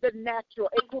manifested in the natural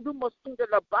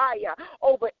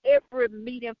over every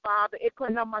meeting, Father.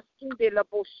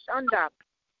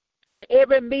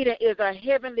 Every meeting is a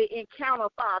heavenly encounter,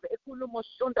 Father.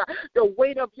 The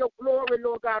weight of your glory,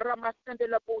 Lord God,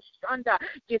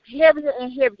 gets heavier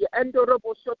and heavier.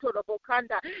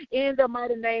 In the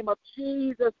mighty name of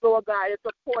Jesus, Lord God, it's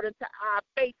according to our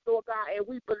faith, Lord God, and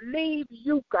we believe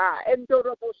you, God.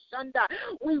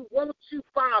 We want you,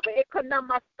 Father.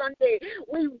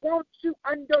 We want you,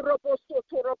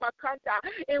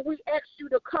 and we ask you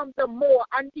to come the more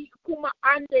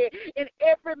in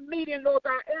every meeting, Lord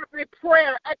God, every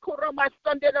prayer,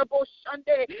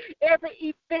 every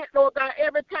event, Lord God,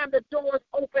 every time the doors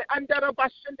open,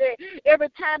 every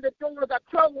time the doors are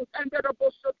closed,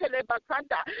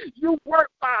 you work,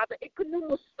 Father.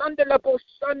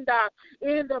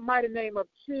 In the mighty name of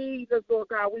Jesus, Lord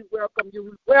God, we welcome you.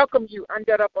 We welcome you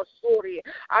under the Basuri,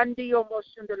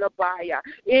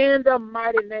 in the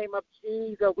mighty name of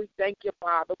Jesus. We thank you,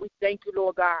 Father. We thank you,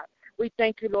 Lord God. We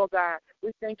thank you, Lord God.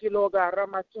 We thank you, Lord God.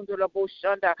 Ramasundala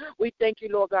Boshanda. We thank you,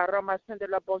 Lord God.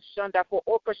 Ramasundala Boshanda for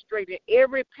orchestrating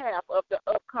every path of the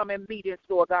upcoming meetings,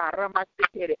 Lord God.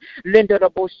 Ramasikere. Linda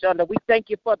Boshanda. We thank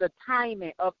you for the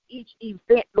timing of each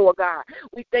event, Lord God.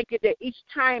 We thank you that each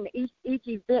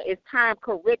event is timed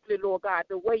correctly, Lord God,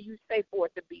 the way you say for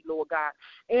it to be, Lord God.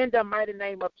 In the mighty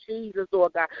name of Jesus,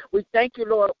 Lord God. We thank you,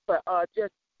 Lord, for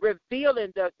just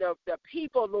revealing the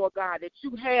people, Lord God, that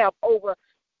you have over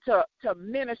to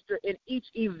minister in each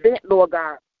event, Lord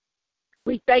God.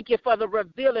 We thank you for the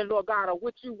revealing, Lord God, of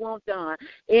what you want done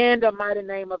in the mighty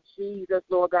name of Jesus,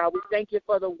 Lord God. We thank you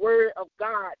for the word of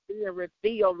God being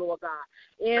revealed, Lord God,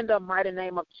 in the mighty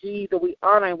name of Jesus. We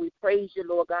honor and we praise you,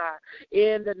 Lord God,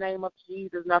 in the name of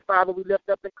Jesus. Now, Father, we lift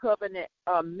up the covenant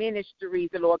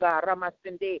ministries, Lord God,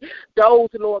 Ramasende, those,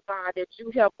 Lord God, that you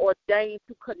have ordained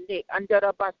to connect under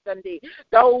the Basande,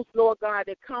 those, Lord God,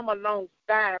 that come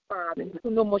alongside, Father.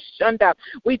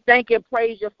 We thank and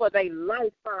praise you for their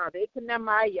life, Father.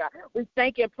 We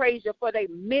thank and praise you for their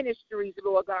ministries,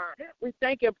 Lord God. We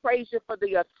thank and praise you for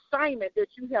the assignment that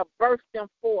you have birthed them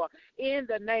for in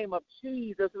the name of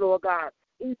Jesus, Lord God.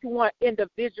 Each one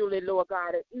individually, Lord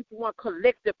God, and each one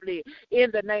collectively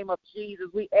in the name of Jesus.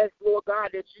 We ask, Lord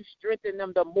God, that you strengthen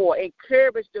them the more,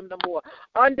 encourage them the more,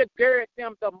 undergird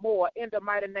them the more in the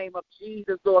mighty name of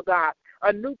Jesus, Lord God.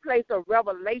 A new place of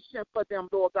revelation for them,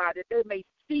 Lord God, that they may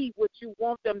see what you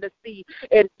want them to see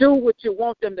and do what you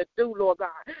want them to do, Lord God,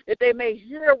 that they may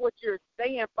hear what you're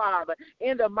saying, Father,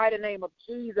 in the mighty name of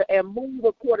Jesus, and move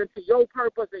according to your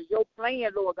purpose and your plan,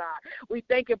 Lord God. We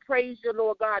thank and praise you,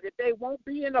 Lord God, that they won't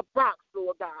be in a box,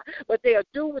 Lord God, but they'll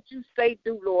do what you say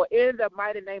do, Lord, in the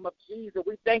mighty name of Jesus.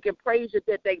 We thank and praise you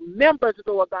that they members,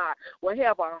 Lord God, will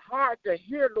have a heart to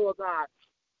hear, Lord God,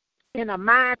 in a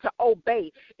mind to obey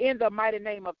in the mighty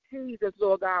name of Jesus,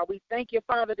 Lord God. We thank you,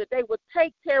 Father, that they will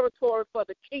take territory for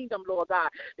the kingdom, Lord God,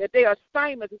 that their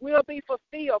assignments will be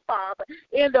fulfilled, Father,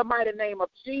 in the mighty name of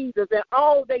Jesus, and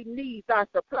all their needs are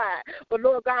supplied. But,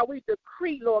 Lord God, we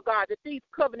decree, Lord God, that these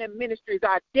covenant ministries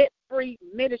are debt-free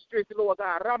ministries, Lord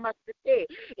God,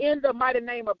 in the mighty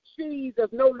name of Jesus.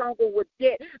 No longer will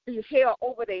debt be held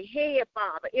over their head,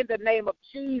 Father, in the name of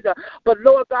Jesus. But,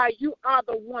 Lord God, you are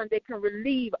the one that can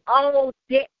relieve all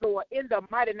debt, Lord, in the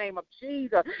mighty name of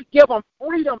Jesus. Give them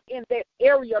freedom in that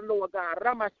area, Lord God.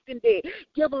 Ramasinde.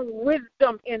 Give them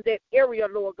wisdom in that area,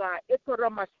 Lord God.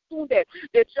 Ramasinde.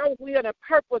 That your will and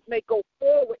purpose may go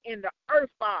forward in the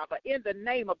earth, Father, in the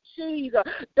name of Jesus.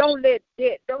 Don't let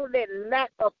debt, don't let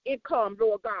lack of income,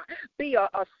 Lord God, be a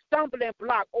stumbling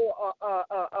block or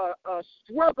a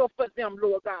struggle for them,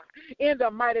 Lord God, in the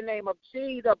mighty name of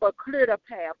Jesus. But clear the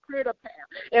path, clear the path.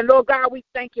 And, Lord God, we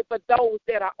thank you for those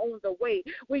that are on the way.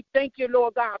 We thank you,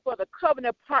 Lord God, for the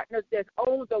covenant partners that's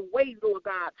on the way, Lord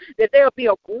God, that there'll be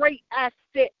a great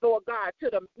asset, Lord God, to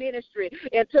the ministry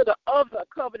and to the other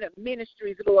covenant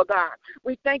ministries, Lord God.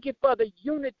 We thank you for the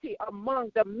unity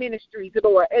among the ministries,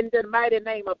 Lord, in the mighty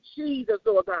name of Jesus,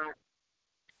 Lord God.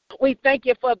 We thank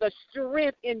you for the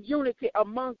strength and unity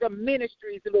among the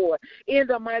ministries, Lord, in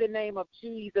the mighty name of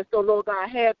Jesus. So, Lord God,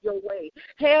 have your way.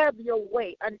 Have your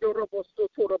way.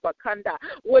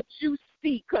 What you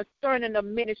see concerning the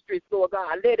ministries, Lord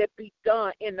God, let it be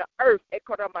done in the earth.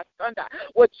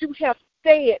 What you have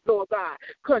said, Lord God,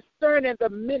 concerning the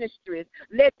ministries,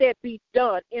 let that be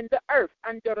done in the earth.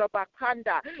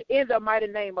 In the mighty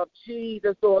name of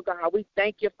Jesus, Lord God, we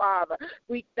thank you, Father.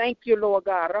 We thank you, Lord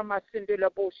God,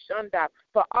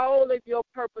 for all of your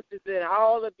purposes and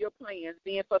all of your plans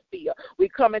being fulfilled. We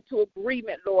come into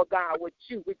agreement, Lord God, with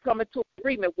you. We come into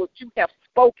agreement with what you have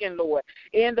spoken, Lord,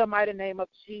 in the mighty name of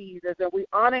Jesus. And we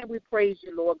honor and we praise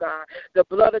you, Lord God. The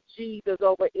blood of Jesus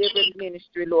over every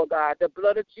ministry, Lord God. The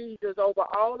blood of Jesus over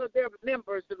all of their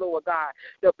members, Lord God.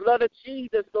 The blood of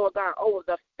Jesus, Lord God, over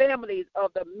the families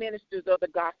of the ministers of the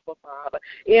gospel, Father,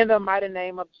 in the mighty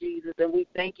name of Jesus. And we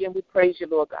thank you and we praise you,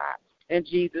 Lord God. In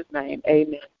Jesus' name,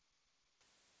 amen.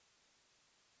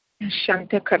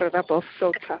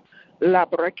 La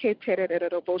brekete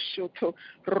boshuto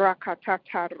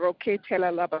rakatata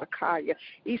roketela labakaya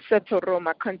isato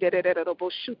roma kandere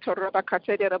boshuto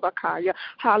rabakate rabakaya.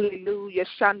 Hallelujah.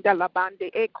 Shanda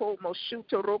labande eko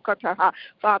moshuto rokataha.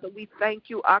 Father, we thank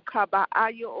you. Akaba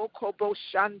ayo okobo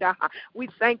shanda. We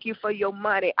thank you for your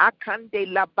money. Akande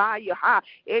labaya ha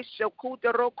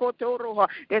eshokuta rokotoro.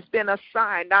 There's been a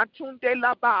sign natunde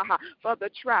labaha for the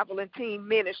traveling team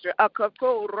ministry.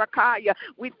 Akako rakaya.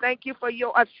 We thank you for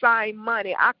your assignment. assigned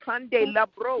money. Akande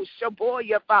labro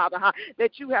shaboya, Father,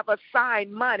 that you have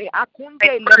assigned money.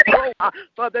 Akunde labro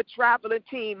for the traveling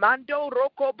team. Mando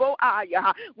rokobo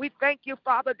aya. We thank you,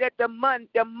 Father, that the money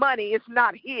is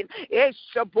not hidden.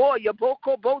 Shaboya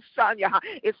boko bosanya.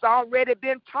 It's already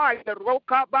been targeted.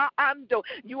 Rokaba ando.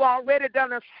 You already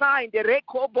done assigned it.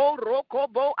 Rekobo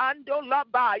rokobo ando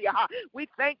labaya. We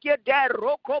thank you, Dad.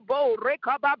 Rokobo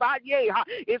rekababaye.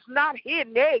 It's not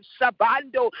hidden.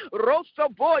 Shabando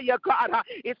rosoboya, God.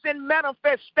 It's in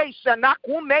manifestation.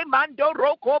 Nakume mando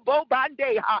rokobo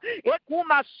bande.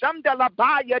 Ekuma shamda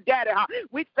labaya, Daddy.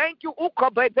 We thank you,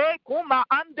 ukabebe kuma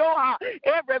ando.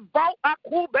 Every vote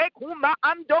akube kuma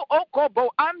ando okobo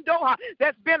ando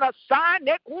that's been assigned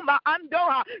ekuma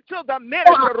ando to the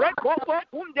minister. Rekobo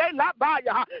kunde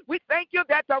labaya. We thank you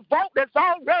that the vote is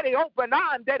already open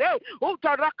on today.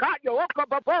 Utarakayo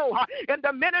okobo and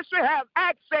the ministry have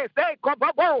access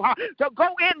to go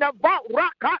in the vault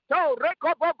rakato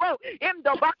rekobo in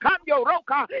the bakanyo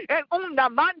roka and una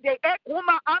mande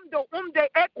ekuma ando unde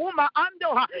ekuma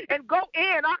ando and go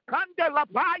in akande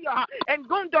labaya and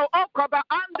gundo okoba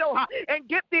ando and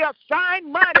get the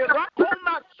assigned money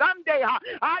rakuma Sunday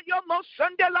ayomo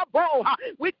Sunday labo.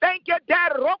 We thank you,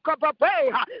 Dad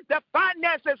rokababe. The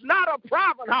finance is not a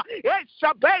problem. It's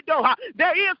shabedo.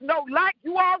 There is no lack.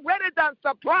 You already done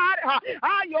supplied.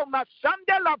 Ayoma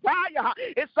Sunday labaya.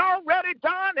 It's already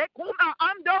done. Ekuma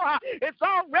ando. It's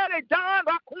already done.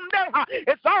 Rakunde.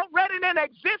 It's already in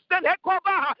existence.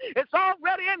 Ekoba. It's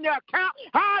already in your account.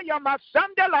 Ayoma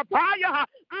Sunday labaya.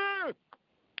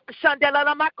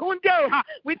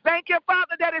 We thank you,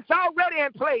 Father, that it's already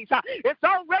in place. It's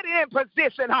already in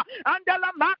position.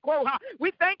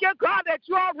 We thank you, God, that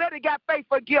you already got faith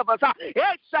forgivers.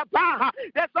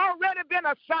 That's already been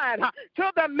assigned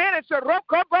to the ministry.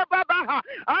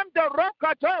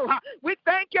 We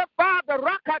thank you, Father.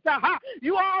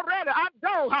 You already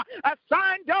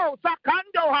assigned those.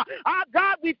 Our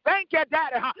God, we thank you,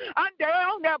 Daddy. On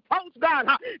their post, God.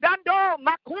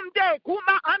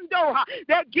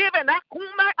 They're giving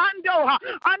under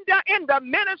in the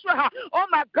ministry. Oh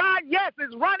my God, yes,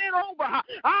 it's running over.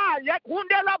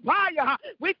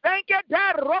 We thank you,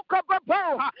 Dad.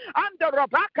 Under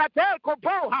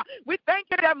we thank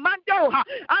you, that Mando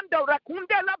under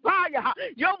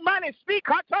your money speak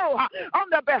on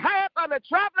the behalf of the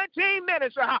traveling team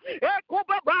ministry.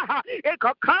 It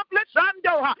accomplish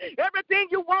everything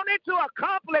you wanted to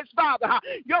accomplish, Father.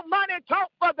 Your money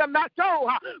talk for the mato,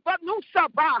 for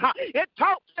Nusaba. It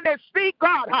talks and it speaks,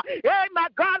 God. Hey, my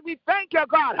God, we thank you,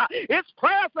 God. It's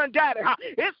present, Daddy.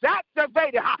 It's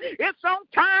activated. It's on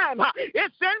time.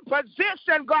 It's in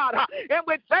position, God. And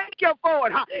we thank you for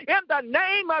it in the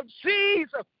name of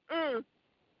Jesus.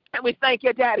 And we thank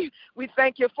you, Daddy. We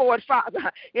thank you for it,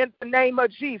 Father, in the name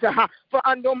of Jesus. For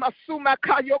Ando Masuma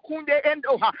Kayo Kunde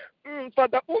Endo. For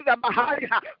the Unda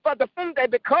Mahaya. For the Funde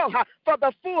Beko. For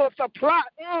the full supply.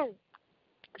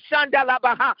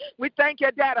 Shandalabaha. We thank you,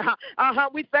 Daddy.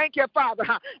 We thank you, Father.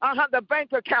 The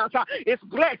bank account is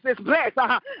blessed. It's blessed.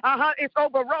 It's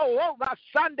overrolled. Oh, my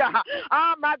Shanda.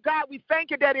 Oh, my God, we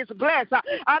thank you that it's blessed.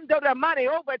 Under the money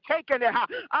overtaken it.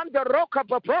 Under Roka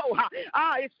Babo.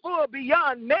 It's full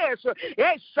beyond measure.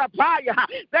 It's Sapaya.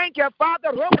 Thank you,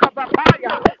 Father. Roka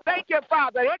Babaya. Thank you,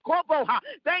 Father.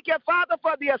 Thank you, Father,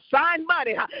 for the assigned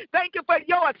money. Thank you for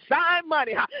your assigned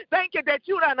money. Thank you that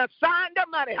you done assigned the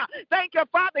money. Thank you,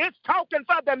 Father. It's talking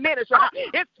for the ministry.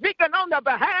 It's speaking on the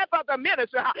behalf of the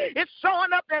ministry. It's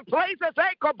showing up in places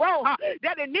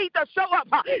that it needs to show up.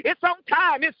 It's on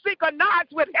time. It's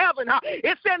synchronized with heaven.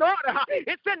 It's in order.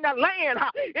 It's in the land.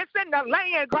 It's in the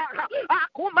land, God.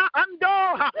 Akuma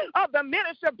ando of the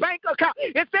ministry bank account.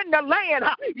 It's in the land.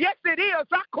 Yes, it is.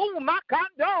 Akuma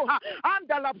kando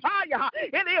anda la paya.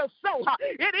 It is so.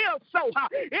 It is so.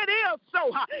 It is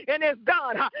so. And it's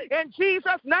done. In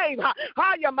Jesus' name.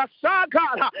 Haya Masaga.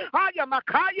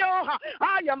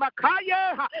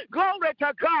 Glory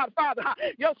to God, Father.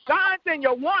 Your signs and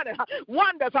your wonders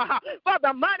for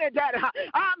the money that,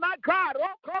 oh my God,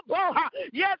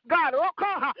 yes, God,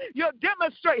 you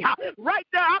demonstrate right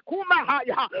there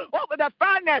over the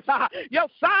finance, your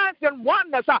signs and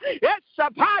wonders. It's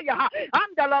Sabaya,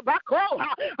 under the Bako,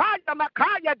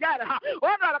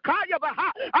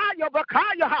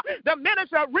 the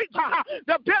minister reap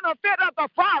the benefit of the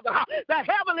Father, the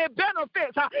heavenly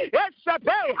benefits. It's a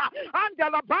pay under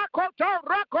the Bakoto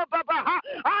Rako Baba.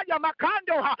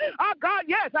 Ayamakando. God,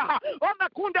 yes.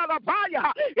 Omakunda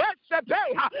Labaya. It's a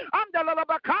pay under the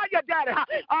Bakaya Daddy.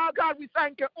 God, we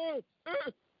thank you.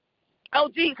 Oh,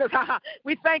 Jesus,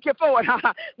 we thank you for it.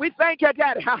 We thank you,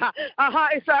 Daddy.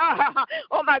 It's,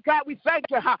 oh, my God, we thank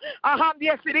you.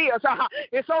 Yes, it is.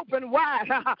 It's open wide.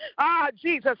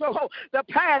 Jesus, oh, the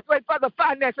pathway for the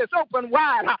finances open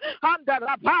wide.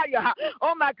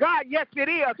 Oh, my God, yes, it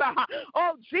is.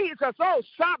 Oh, Jesus, oh,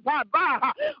 Shabbat.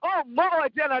 Oh, more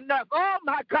than enough. Oh,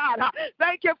 my God,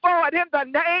 thank you for it in the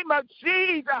name of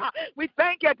Jesus. We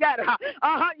thank you, Daddy.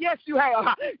 Yes, you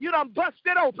have. You done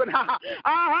busted open.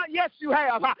 Yes, you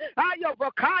have.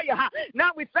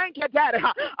 Now we thank you, Daddy,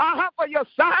 for your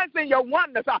signs and your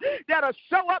wonders that'll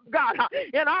show up, God,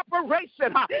 in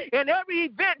operation, in every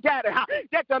event, Daddy,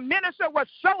 that the minister will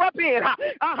show up in.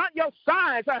 Your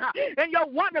signs and your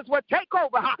wonders will take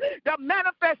over the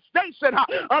manifestation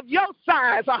of your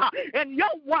signs and your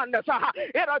wonders.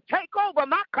 It'll take over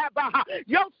my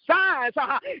your signs.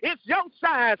 It's your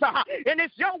signs and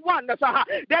it's your wonders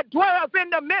that dwells in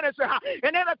the ministry,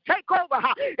 and it'll take over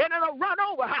and it'll run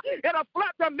over. It'll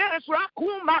flood the ministry.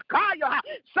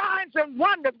 Signs and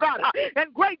wonders, God,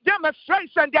 and great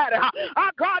demonstration, Daddy.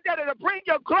 God, that it'll bring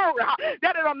your glory,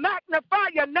 that it'll magnify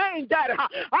your name, Daddy.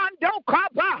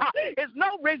 Is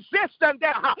no resistance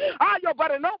there,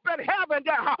 but an open heaven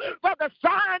there for the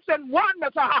signs and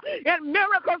wonders and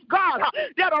miracles, God,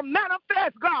 that'll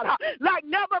manifest, God, like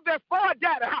never before,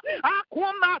 Daddy.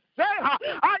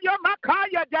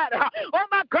 Daddy. Oh,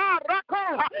 my God,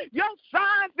 your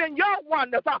signs and your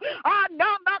wonders. God,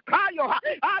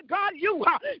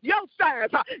 your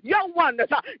signs, your wonders,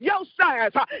 your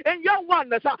signs and your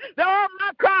wonders. Oh,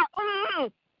 my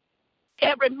God.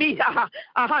 Every meet,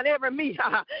 every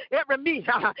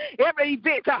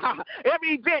event,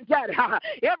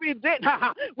 every event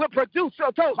will produce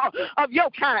of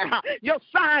your kind, your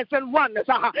signs and wonders.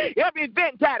 Every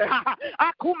event, Daddy,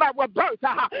 Akuma will birth.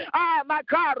 My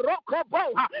God,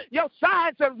 Rokobo, your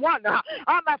signs and wonders.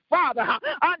 My Father,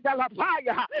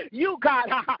 Andalapaya, you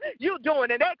God, you doing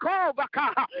it.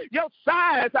 Your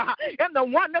signs and the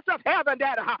wonders of heaven,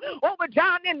 Daddy, over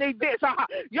down in the events,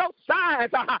 your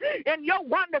signs and your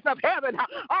wonders of heaven,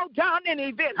 all down in the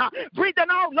event, breathing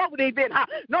all over the event.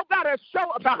 Nobody show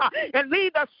up and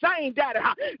leave the same, Daddy.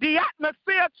 The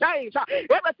atmosphere changed.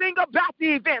 Everything about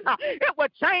the event, it will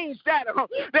change, Daddy,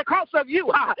 because of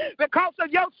you, because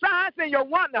of your signs and your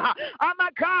wonder. Oh, my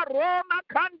God, oh, my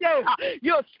Kande,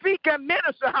 you're speaking,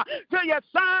 minister, to your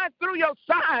signs through your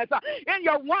signs and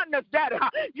your wonders, Daddy.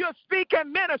 You're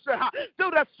speaking, minister,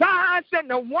 through the signs and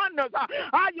the wonders.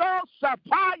 Your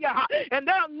supplier, and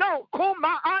they'll know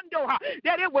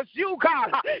that it was you,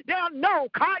 God. They'll know,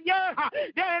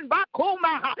 then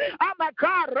Bakuma, oh my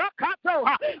God,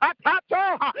 Rakato,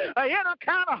 Atato, an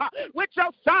encounter with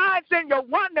your signs and your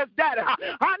wonders, Daddy.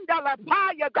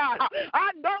 Andalapaya, God,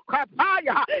 I know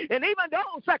Kapaya, and even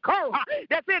those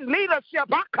that's in leadership,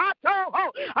 Bakato,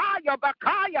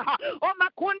 Ayabakaya, oh my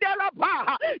Kundela,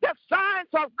 the signs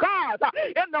of God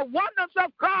and the wonders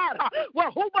of God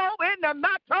will hubo in the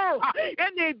mato,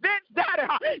 in the events, Daddy.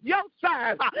 Your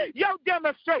signs, your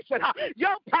demonstration,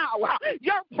 your power,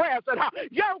 your presence,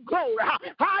 your glory,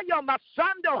 your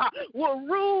Masando will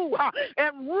rule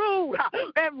and rule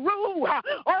and rule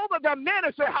over the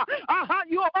ministry.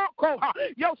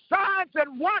 Your signs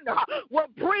and wonder will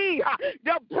breathe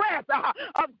the breath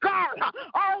of God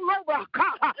all over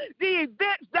the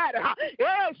events that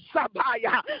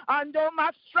under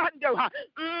my Sunday.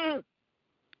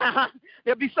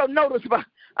 They'll be so noticeable.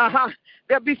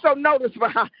 They'll be so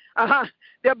noticeable.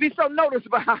 They'll be so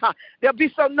noticeable. They'll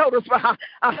be so noticeable.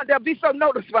 They'll be so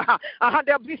noticeable.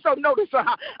 They'll be so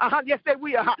noticeable. Yes, they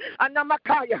will.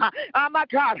 Anamakaya. Oh, my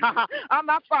God. Oh,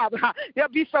 my Father. They'll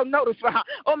be so noticeable.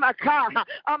 Oh, my God.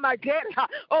 Oh, my God.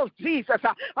 Oh, Jesus.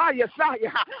 Oh,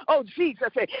 Yesaya. Oh, Jesus.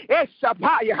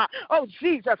 Eshabaya. Oh,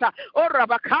 Jesus. Oh,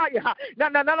 Rabakaya.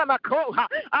 Nananamakoha.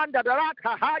 Under the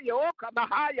Rakahaya.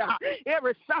 Okamahaya.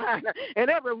 Every sign and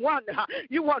every wonder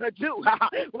you want to do.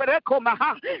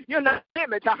 You're not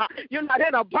image. You're not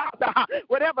in a box.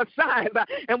 Whatever sign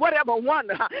and whatever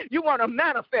wonder you want to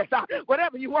manifest.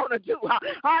 Whatever you want to do.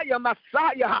 Your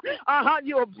Messiah.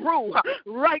 You'll brew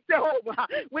right there over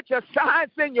with your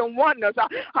signs and your wonders.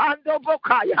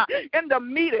 In the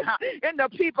meeting, in the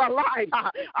people's life.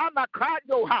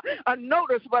 A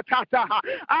notice,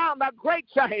 a great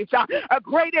change, a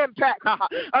great impact,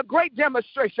 a great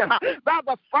demonstration by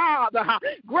the Father,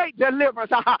 great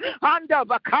deliverance, under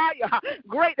Bakaya,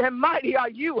 great Great and mighty are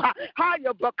you.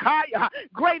 Higher Bakaya.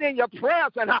 Great in your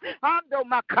presence. Ando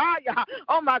Makaya.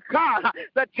 Oh my God.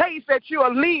 The taste that you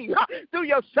will leave through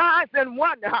your signs and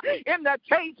wonder in the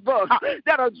taste book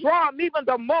that'll draw them even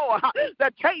the more.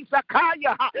 The taste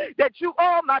Akaya that you,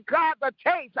 oh my God, the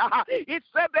taste. It's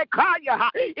Sebekaya.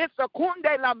 It's a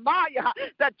Kunde Lamaya.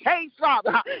 The taste,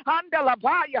 Father.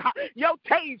 Andalabaya. Your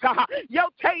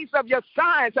taste of your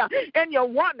signs and your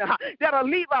wonder that'll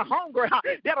leave a hunger,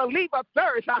 that'll leave a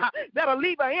thirst, that'll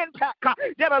leave an impact,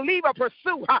 that'll leave a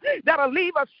pursuit, that'll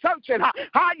leave a searching.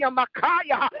 Haya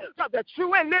Makaya, the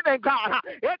true and living God.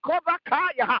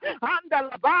 Ekobakaya,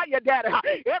 Andalabaya, Daddy.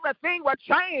 Everything will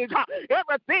change.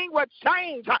 Everything will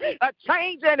change. A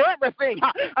change in everything.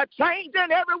 A change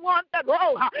in everyone that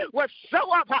will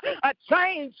show up. A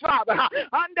change, Father.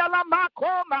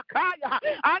 Andalamako Makaya.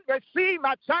 And receive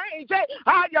my change.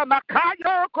 Haya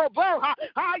Makaya Kobo.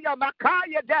 Haya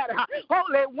Makaya, Daddy.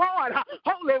 Holy One.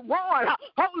 Holy One.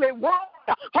 Holy One.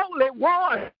 Holy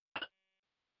One.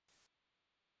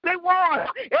 They want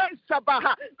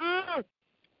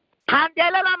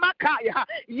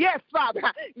yes,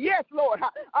 Father. Yes, Lord.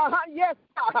 Yes,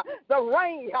 God. The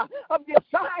rain of your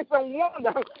signs and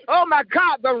wonders. Oh, my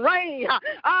God, the rain.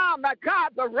 Oh, my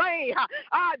God, the rain.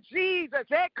 Jesus,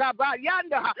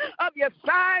 of your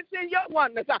signs and your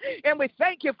wonders. And we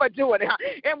thank you for doing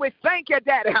it. And we thank you,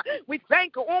 Daddy. We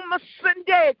thank you,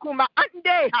 Sunday, Kuma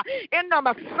Ande, in the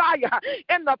Messiah,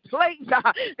 in the place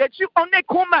that you only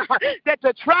Kuma, that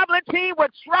the traveling team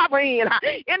would travel in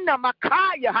the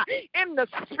Makaya, in the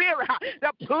spirit,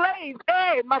 the place,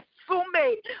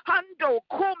 Masume, Hando,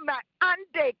 Kuma,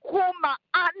 Ande, Kuma,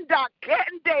 Anda,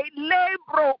 Kende,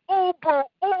 Lebro,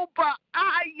 Uba,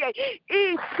 Aye,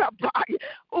 Isabai,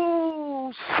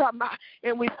 Ooh, Sama.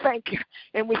 And we thank you,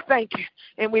 and we thank you,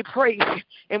 and we praise you,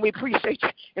 and we appreciate you,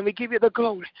 and we give you the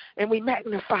glory, and we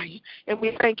magnify you, and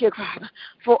we thank you, Father,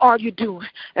 for all you're doing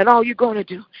and all you're going to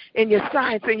do in your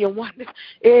signs and your wonders.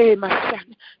 My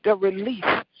son, the release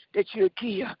that you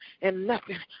give, and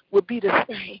nothing will be the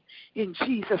same. In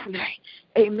Jesus' name,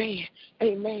 amen.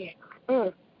 Amen.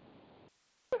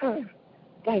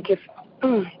 Thank you.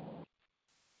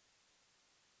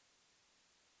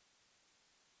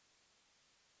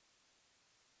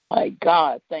 My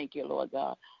God, thank you, Lord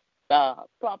God.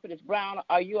 Prophetess Brown,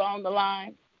 are you on the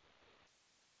line?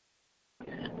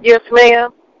 Yes,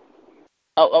 ma'am.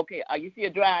 Oh, okay. Are you still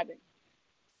driving?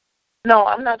 No,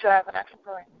 I'm not driving. I can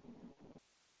pray.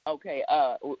 Okay.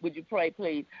 Would you pray,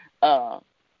 please? I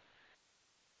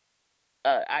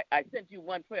sent you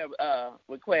one prayer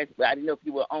request, but I didn't know if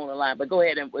you were on the line. But go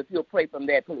ahead and if you'll pray from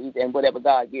there, please, and whatever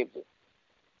God gives you.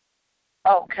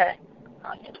 Okay.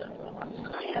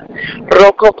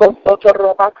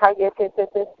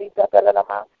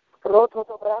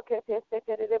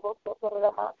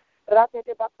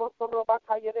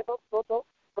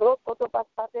 Roto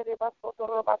bastate de basoto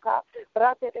robaka,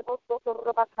 brate de bosoto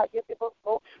robaka yete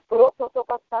boso, roto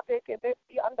bastate que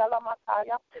besti andala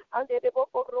makaya, ande de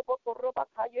boko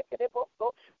robaka yete de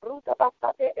boso, ruta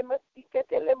bastate emestike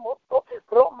telemoso,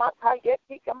 romaka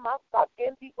yete que masa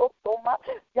kendi osoma,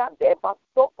 yande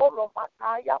basoko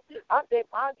romakaya, ande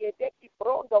mage de ki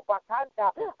prondo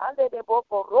bakanda, ande de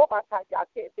boko robaka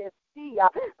yake bestia,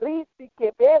 risi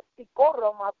que besti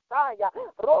corro masaya,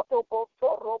 roto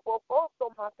boso roboboso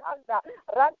Makanda,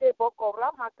 Rande Boko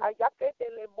Rama Kayake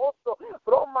Telemoso,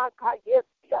 Roma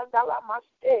Kayesi and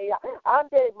Alamashea,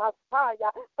 Ande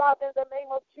Masaya. Father, in the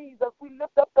name of Jesus, we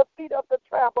lift up the feet of the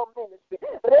travel ministry.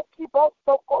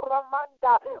 Rekiboso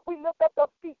Koramanda. We lift up the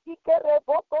feet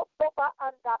Ikereboko Soba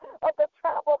Anda of the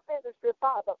travel ministry,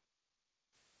 Father.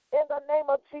 In the name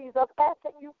of Jesus,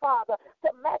 asking you, Father,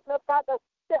 to magnify the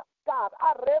steps, God.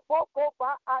 Areboko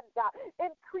Ba Anda.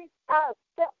 Increase our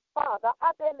steps, Father,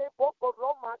 Adele Boko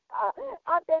Romaka,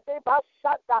 Adele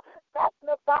Bashanda,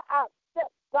 magnify our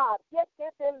steps, God,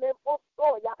 Yekele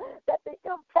Mosoya, that the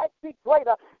impact be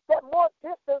greater, that more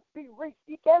distance be reached,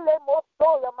 Ikele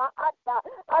Mosoya, Maata,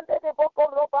 Adele Boko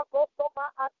Robako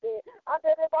Soma Ate,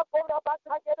 Adele Boko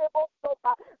Robaka Yerebo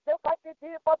Sopa, just like you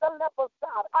did for the lepers,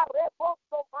 God, Arebo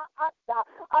Soma Ata,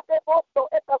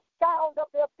 Adeboso, at the sound of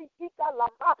their feet,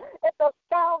 Ikalama, at the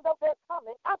sound of their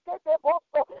coming,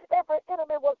 Adeboso, every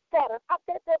enemy was scattered. At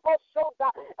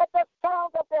the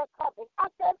sound of their coming,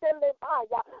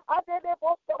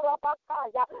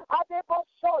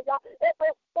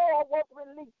 every storm was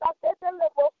released.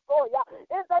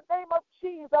 In the name of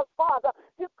Jesus, Father,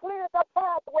 you clear the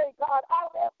pathway, God.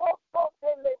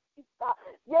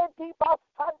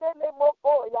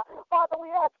 Father, we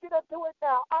ask you to do it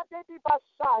now.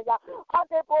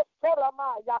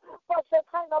 For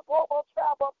Shekinah Global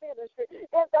Travel Ministry.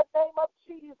 In the name of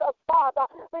Jesus, Father,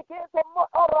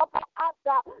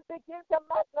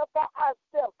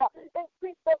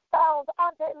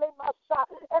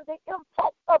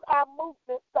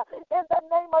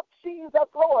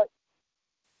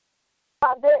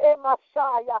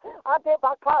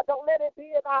 Don't let it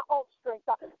be in our own strength.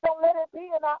 Don't let it be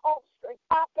in our own strength.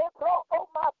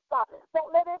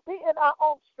 Don't let it be in our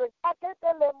own strength.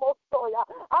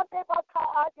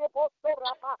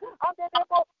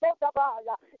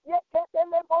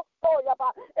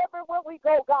 Everywhere we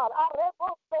go, God,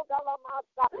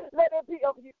 let it be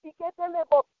of you.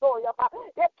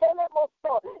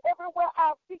 Everywhere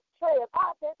our feet tread,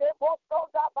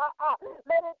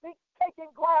 let it be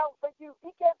taking ground for you.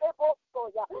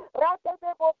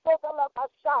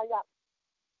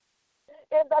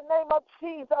 In the name of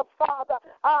Jesus, Father.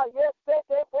 Yes,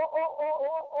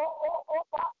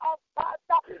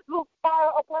 loose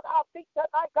fire upon our feet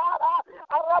tonight, God.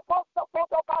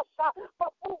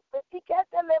 For movement.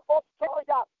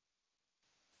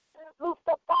 Loose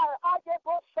the fire.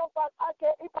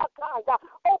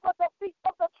 Over the feet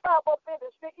of the travel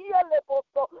ministry.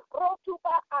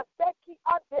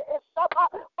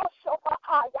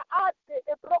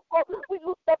 We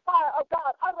loose the fire of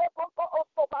God. All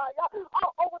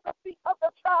over the feet of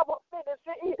the travel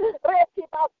ministry.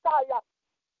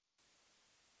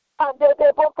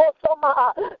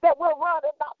 That we'll run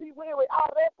and not be weary.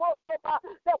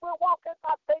 That we'll walk and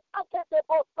not faint. That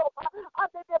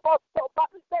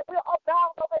we'll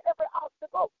abound over every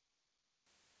obstacle.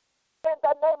 In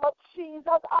the name of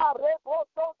Jesus,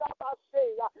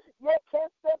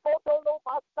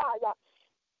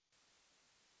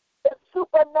 the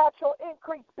supernatural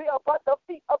increase be upon the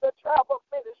feet of the travel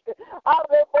ministry.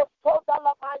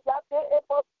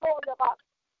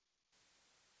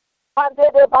 And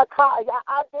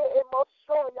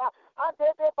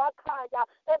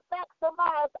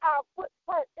maximize our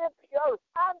footprint in the earth.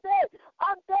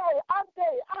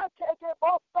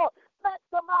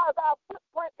 Maximize our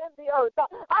footprint in the earth.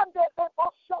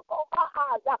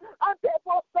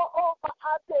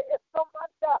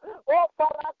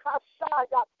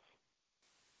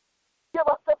 Give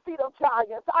us the feet of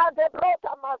giants.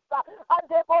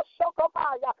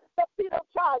 The feet of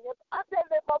giants.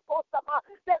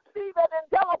 That leave an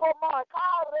indelible mark.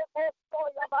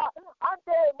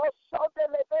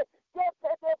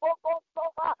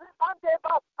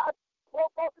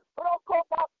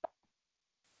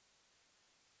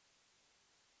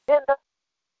 In the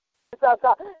Jesus.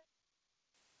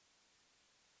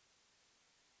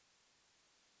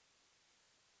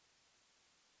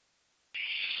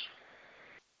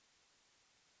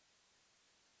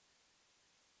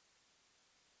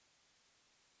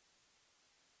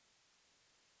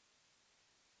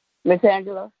 Miss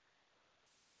Angela?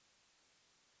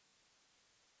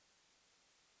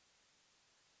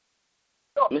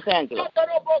 Miss Angela?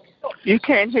 You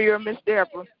can't hear Miss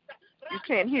Deborah. You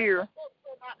can't hear.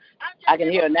 I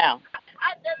can hear her now.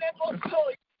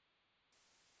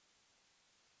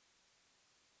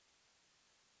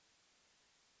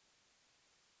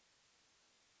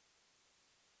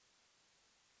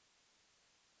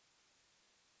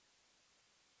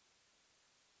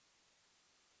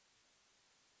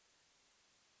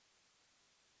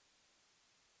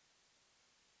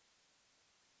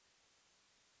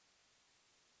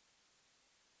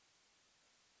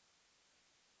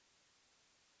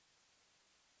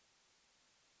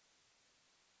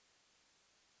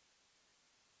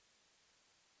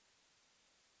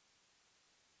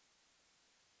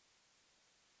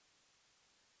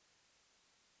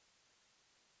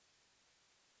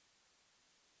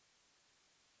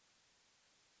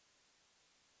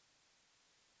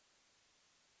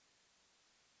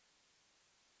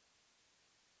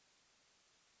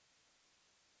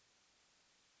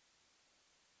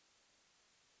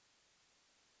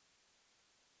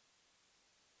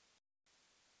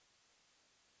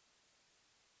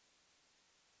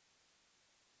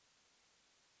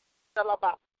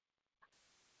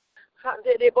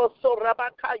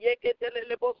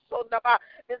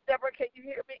 Miss Deborah, can you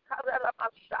hear me? I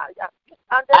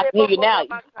can hear you now. You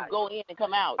can go in and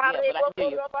come out. Yeah, but I can hear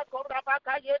you.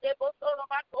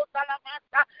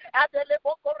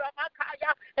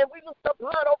 And we lose the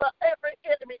blood over every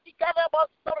enemy.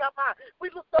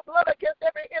 We lose the blood against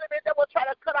every enemy that will try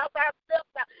to cut off our steps.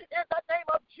 In the name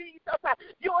of Jesus,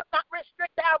 you will not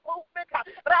restrict our movement.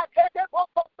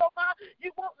 You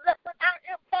won't lessen our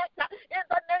impact. In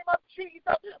the name of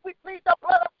Jesus, we plead the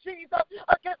blood of Jesus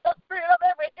against the spirit of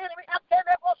every enemy.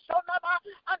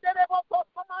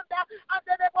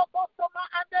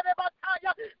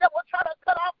 That will try to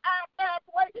cut off our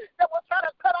pathway, that will try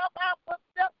to cut off our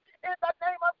footsteps. In the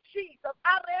name of Jesus.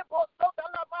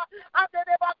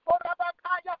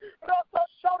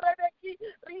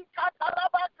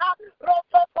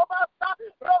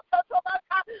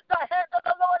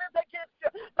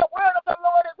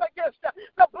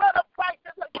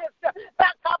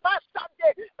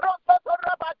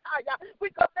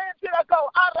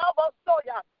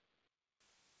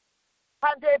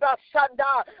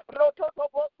 Shanda,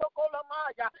 Rotoboso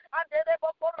Kolamaya, and the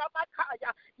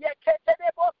Bokoramakaya, Yekete de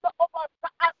Boso Obasa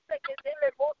Aseke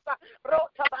de Bosa,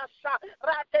 Rotabasha,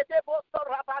 Rate de Boso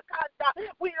Rabakanda,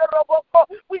 we Roboko,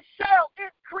 we shall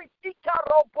increase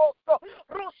Ikaroboso,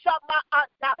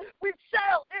 Rushamaanda, we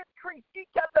shall increase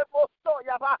Ikalemoso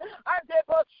Yaba, and the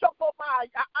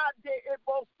Bosokomaya, and the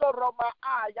Boso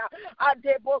Romaaya, and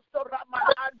the Boso Rama,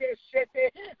 and the Shete,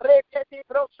 Rekete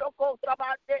Brosoko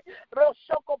Sabate,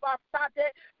 Roshoko Basate,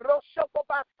 Roshoko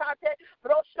Basate,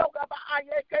 Roshoko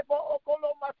Baayekebo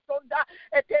Okoloma Sonda,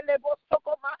 Etelebo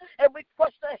Sokoma, and we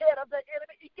crush the head of the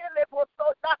enemy, Ikelebo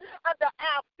Sonda, under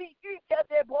our feet,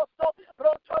 Ikeleboso,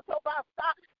 Rototo Basa,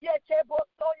 Yekebo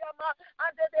Soyama,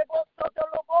 under the Boso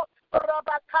Dolobo,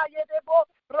 Rabakaya Debo,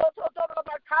 Rototo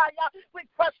Rabakaya, we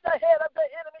crush the head of the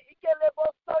enemy, Ikelebo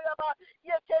Soyama,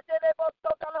 Yekelebo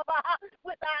Sodalabaha,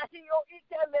 with our heel,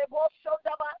 Ikelebo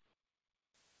Sodama.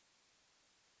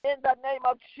 In the name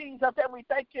of Jesus, and we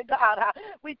thank you, God.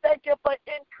 We thank you for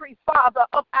increase, Father,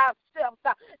 of ourselves,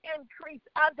 increase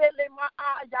of our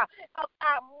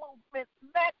movements,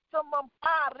 maximum.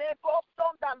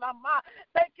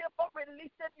 Thank you for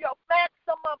releasing your our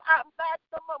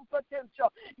maximum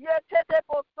potential. In the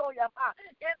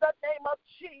name of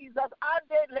Jesus,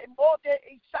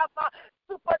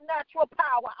 supernatural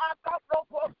power,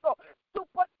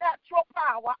 supernatural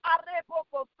power,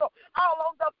 all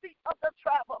on the feet of the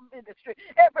travel ministry.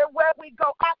 Everywhere we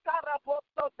go,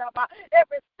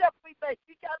 every step we make,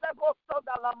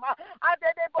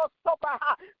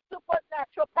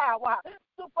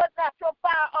 supernatural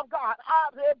fire of God.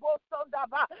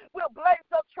 We'll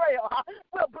blaze a trail.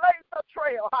 We'll blaze a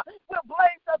trail. We'll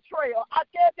blaze a trail.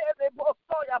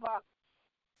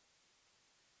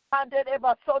 In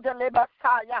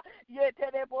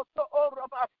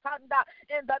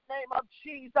the name of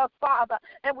Jesus, Father.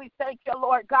 And we thank you,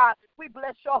 Lord God. We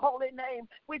bless your holy name.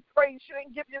 We praise you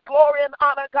and give you glory and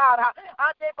honor, God.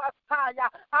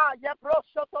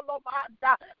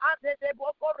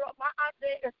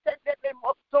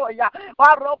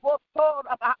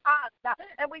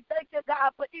 And we thank you,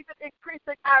 God, for even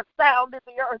increasing our sound in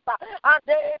the earth. For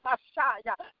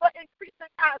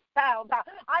increasing our sound.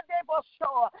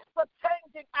 For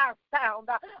changing our sound,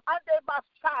 for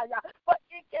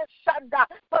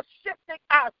for shifting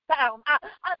our sound,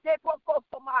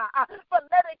 for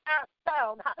letting our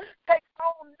sound take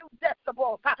on new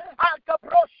decibels.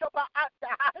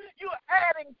 You're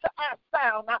adding to our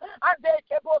sound.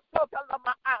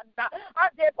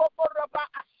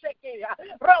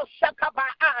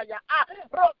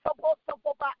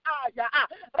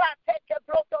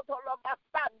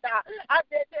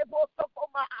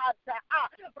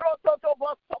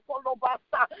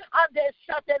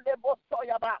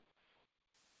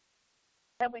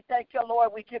 And we thank you, Lord.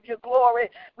 We give you glory.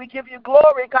 We give you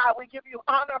glory, God. We give you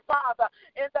honor, Father.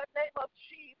 In the name of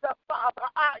Jesus, Father.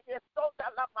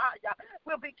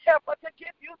 We'll be careful to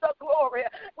give you the glory.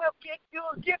 We'll give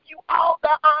you all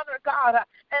the honor, God,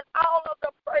 and all of the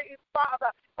praise,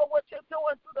 Father, for what you're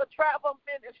doing through the travel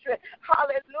ministry.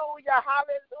 Hallelujah,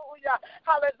 hallelujah,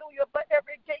 hallelujah. For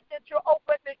every gate that you're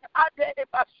opening,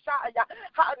 hallelujah.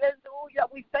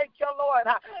 We thank you, Lord.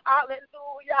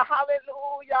 Hallelujah,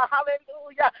 hallelujah,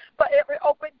 hallelujah. For every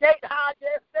open gate,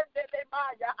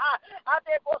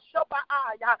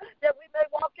 that we may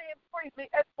walk in freely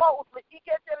and boldly.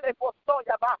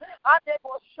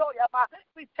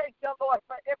 We thank you, Lord,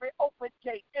 for every open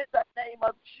gate in the name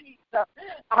of Jesus.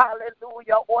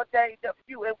 Hallelujah. Ordained of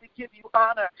you, and we give you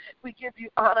honor. We give you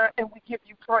honor and we give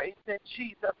you praise in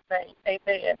Jesus' name.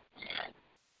 Amen.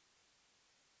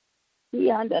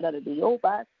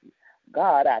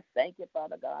 God, I thank you,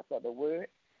 Father God, for the word.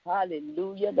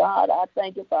 Hallelujah, God. I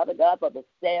thank you, Father God, for the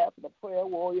staff, the prayer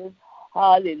warriors.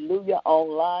 Hallelujah,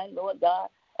 online, Lord God.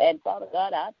 And, Father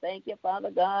God, I thank you,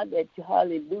 Father God, that,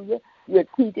 hallelujah, you're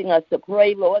teaching us to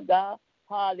pray, Lord God.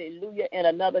 Hallelujah, in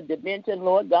another dimension,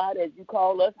 Lord God, as you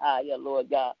call us higher, Lord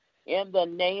God. In the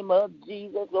name of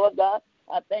Jesus, Lord God,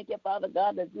 I thank you, Father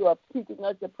God, that you are teaching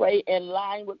us to pray in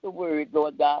line with the word,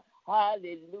 Lord God.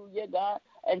 Hallelujah, God,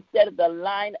 instead of the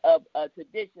line of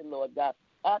tradition, Lord God.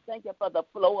 I thank you for the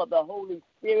flow of the Holy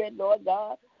Spirit, Lord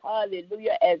God.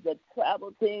 Hallelujah, as the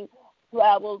travel team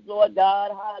travels, Lord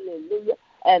God. Hallelujah.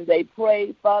 And they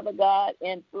pray, Father God,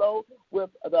 and flow with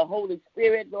the Holy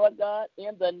Spirit, Lord God,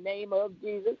 in the name of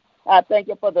Jesus. I thank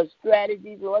you for the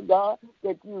strategies, Lord God,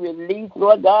 that you release,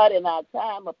 Lord God, in our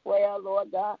time of prayer,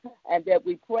 Lord God, and that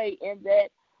we pray in that,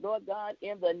 Lord God,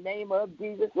 in the name of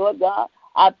Jesus, Lord God.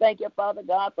 I thank you, Father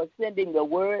God, for sending the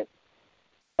word,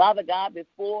 Father God,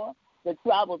 before the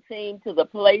travel team to the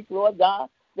place, Lord God,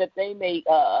 that they may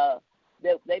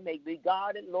that they may be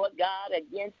guarded, Lord God,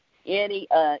 against any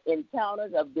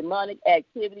encounters of demonic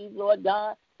activities, Lord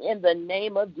God, in the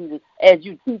name of Jesus, as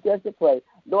you teach us to pray.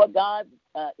 Lord God,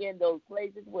 in those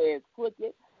places where it's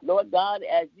crooked, Lord God,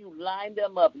 as you line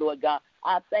them up, Lord God,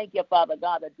 I thank you, Father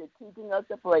God, that you're teaching us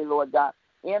to pray, Lord God.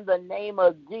 In the name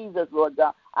of Jesus, Lord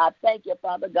God, I thank you,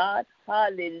 Father God,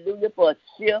 hallelujah, for a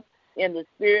shift in the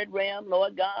spirit realm,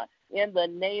 Lord God. In the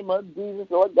name of Jesus,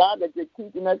 Lord God, that you're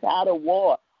teaching us how to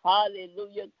war.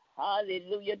 Hallelujah,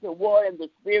 hallelujah, to war in the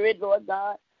spirit, Lord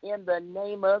God, in the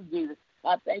name of Jesus.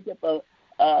 I thank you for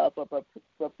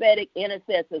prophetic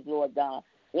intercessors, Lord God,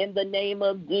 in the name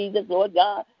of Jesus, Lord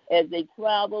God, as they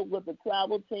travel with the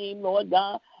travel team, Lord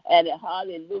God, and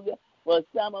hallelujah, for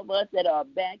some of us that are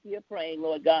back here praying,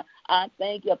 Lord God, I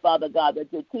thank you, Father God, that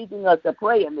you're teaching us to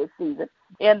pray in this season,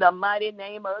 in the mighty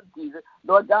name of Jesus.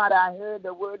 Lord God, I heard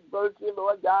the word virtue,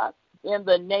 Lord God, in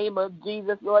the name of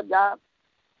Jesus, Lord God.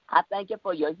 I thank you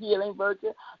for your healing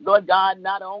virtue, Lord God,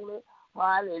 not only,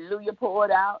 hallelujah,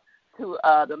 poured out to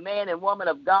the man and woman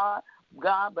of God,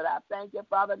 but I thank you,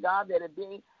 Father God, that it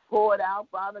being poured out,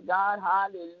 Father God,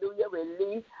 hallelujah,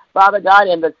 release, Father God,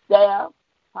 in the staff,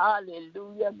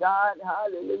 hallelujah, God,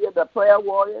 hallelujah, the prayer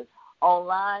warriors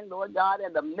online, Lord God,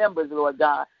 and the members, Lord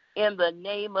God, in the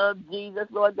name of Jesus,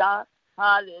 Lord God,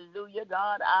 hallelujah,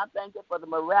 God, I thank you for the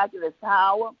miraculous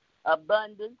power,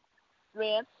 abundance,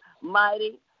 strength,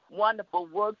 mighty, wonderful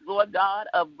works, Lord God,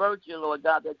 of virtue, Lord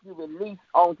God, that you release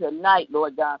on tonight,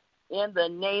 Lord God, in the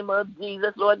name of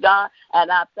Jesus, Lord God,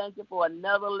 and I thank you for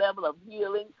another level of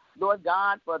healing, Lord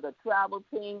God, for the travel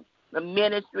team, the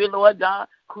ministry, Lord God,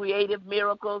 creative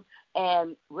miracles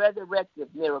and resurrective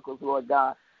miracles, Lord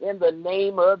God, in the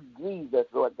name of Jesus,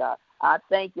 Lord God. I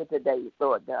thank you today,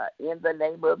 Lord God, in the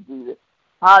name of Jesus.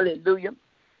 Hallelujah.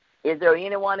 Is there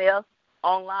anyone else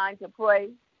online to pray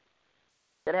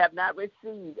that have not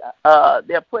received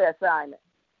their prayer assignment?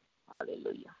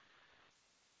 Hallelujah.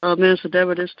 Minister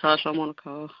Deborah, this is Tasha. I'm on a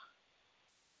call.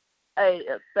 Hey,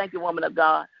 thank you, woman of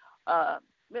God.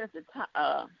 Minister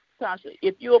Tasha,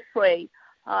 if you'll pray,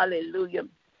 hallelujah,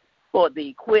 for the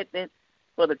equipment,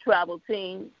 for the travel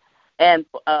team, and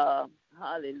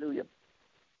hallelujah,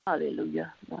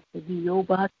 hallelujah,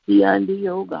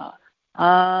 God,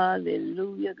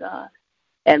 hallelujah, God,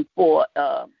 and for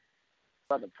the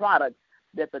products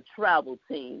that the travel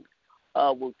team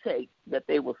will take, that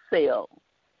they will sell.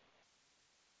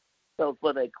 So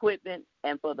for the equipment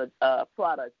and for the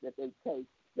products that they take,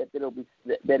 that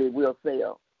it will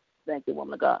sell. Thank you,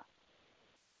 woman of God.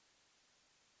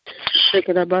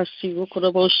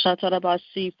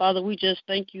 Father, we just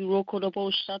thank you.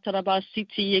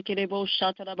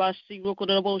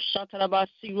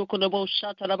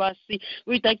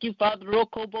 We thank you, Father.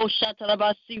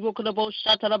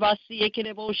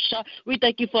 We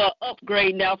thank you for an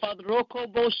upgrade now, Father.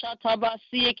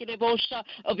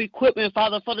 Of equipment,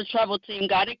 Father, for the travel team,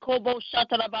 God.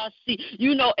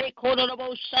 You know,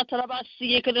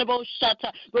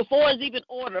 before it's even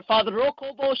ordered, Father.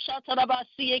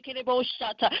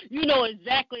 You know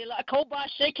exactly,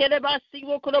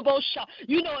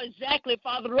 you know exactly,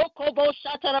 Father,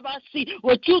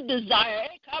 what you desire.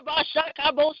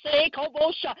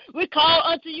 We call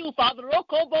unto you, Father,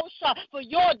 for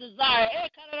your desire,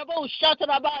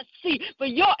 for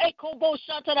your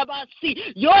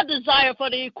desire for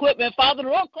the equipment, Father.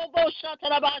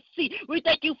 We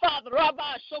thank you, Father.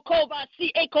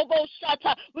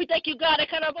 We thank you, God,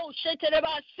 that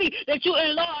you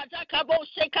enlarge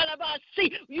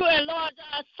you enlarge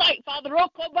our sight, Father.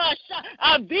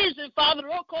 Our vision, Father.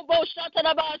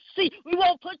 We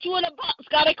won't put you in a box,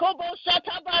 God.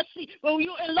 But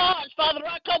you enlarge, Father.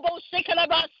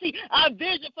 Our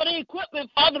vision for the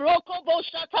equipment, Father.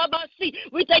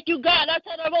 We thank you, God. That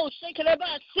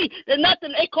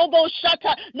nothing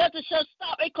shall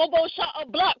stop or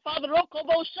block, Father.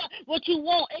 What you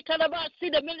want,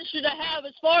 the ministry to have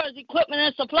as far as equipment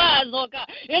and supplies, Lord God.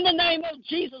 In the name of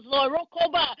Jesus, Lord.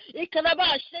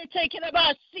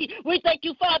 We thank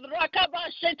you, Father.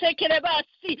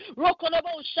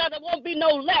 There won't be no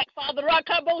lack, Father.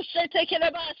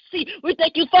 We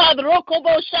thank you, Father.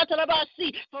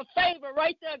 For favor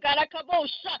right there, God.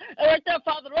 Right there,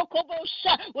 Father.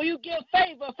 Will you give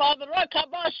favor, Father? God,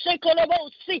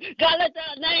 let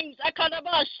their names,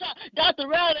 Dr.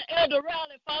 Rowley, Elder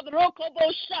Rowley, Father.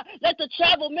 Let the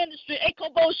travel ministry,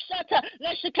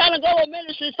 let Chicago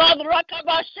Ministries, Father.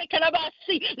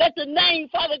 Let the name,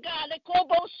 Father God, let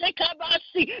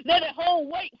it hold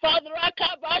weight, Father.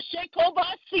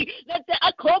 Let the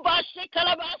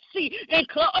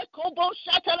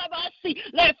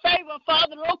let favor, cover,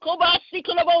 Father,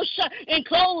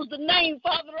 enclose the name,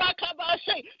 Father,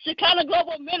 Shekinah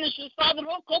Global Ministries, Father,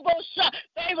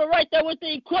 favor right there with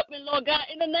the equipment, Lord God,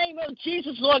 in the name of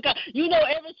Jesus, Lord God. You know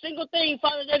every single thing,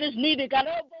 Father, that is needed, God,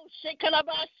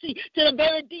 to the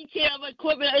very detail of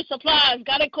equipment and supplies,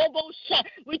 God,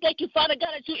 we thank you, Father God,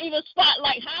 that you even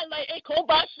spotlight, highlight,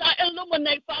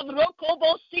 illuminate, Father,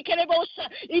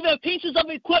 even pieces of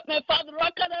equipment, Father,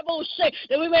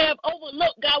 that we may have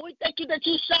overlooked, God. We thank you that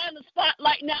you shine the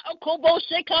spotlight now on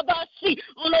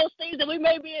those things that we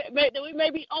may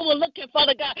be overlooking,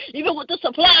 Father God, even with the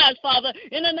supplies, Father,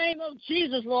 in the name of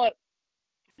Jesus, Lord.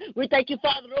 We thank you,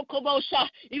 Father,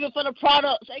 even for the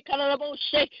products,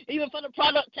 even for the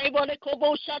product table,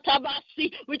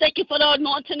 we thank you for the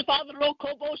anointing, Father,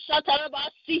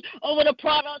 over the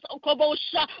products,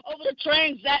 over the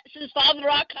transactions, Father,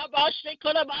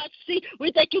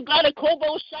 we thank you, God, for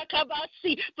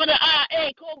the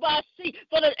IA,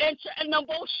 for the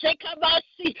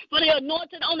for the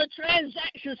anointing on the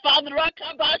transactions, Father,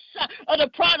 of the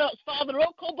products, Father,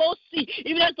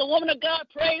 even as the woman of God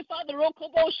prayed, Father,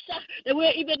 that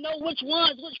we'll even know which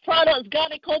ones, which products,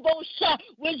 God,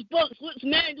 which books, which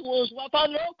manuals,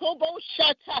 Father,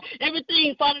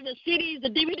 everything, Father, the CDs, the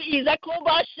DVDs,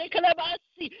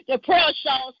 the prayer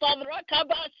shawls, Father,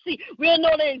 we'll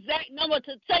know the exact number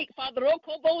to take, Father,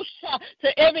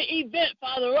 to every event,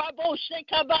 Father,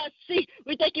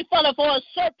 we thank you, Father, for a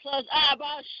surplus,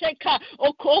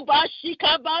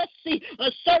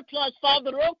 a surplus,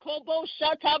 Father,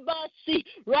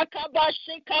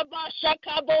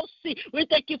 we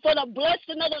thank you for the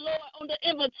blessing of the Lord on the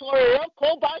inventory.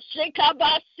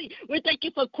 We thank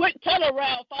you for quick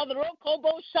turnaround, Father,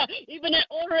 even in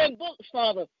ordering books,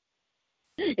 Father.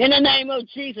 In the name of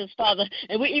Jesus, Father,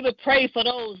 and we even pray for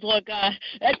those, Lord God.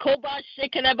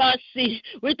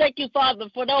 We thank you, Father,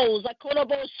 for those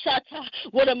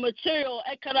with the material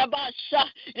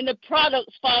and the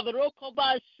products, Father,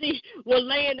 will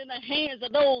land in the hands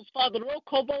of those, Father,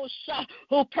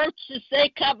 who purchased.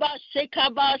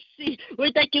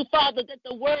 We thank you, Father, that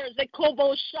the words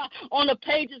on the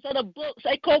pages of the books,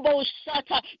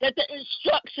 that the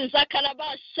instructions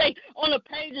on the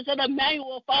pages of the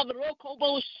manual, Father,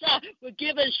 will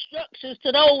give instructions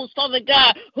to those, Father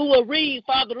God, who will read,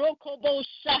 Father.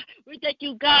 We thank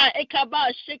you, God,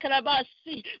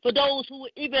 for those who will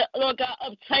even, Lord God,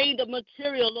 obtain the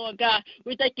material, Lord God.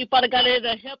 We thank you, Father God,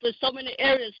 that help in so many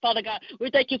areas, Father God. We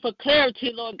thank you for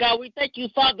clarity, Lord God. We thank you,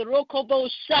 Father,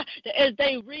 that as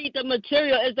they read the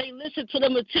material, as they listen to the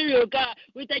material, God,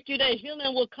 we thank you that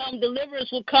healing will come,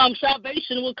 deliverance will come,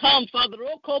 salvation will come, Father.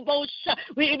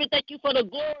 We even thank you for the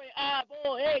glory,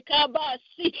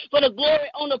 for the glory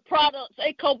on the products,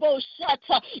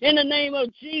 in the name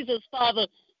of Jesus, Father.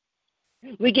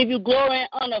 We give you glory and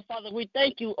honor, Father. We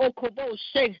thank you.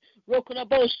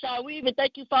 We even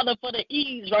thank you, Father, for the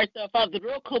ease right there, Father.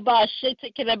 For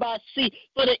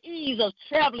the ease of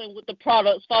traveling with the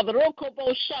products, Father.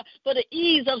 For the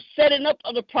ease of setting up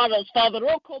of the products, Father.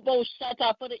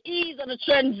 For the ease of the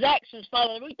transactions,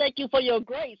 Father. We thank you for your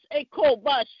grace.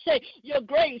 Your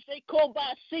grace.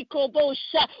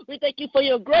 We thank you for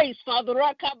your grace, Father.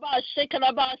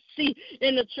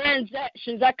 In the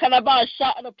transactions, of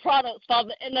the products,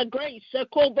 Father, in the grace,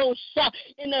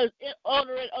 in the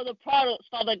ordering of the products,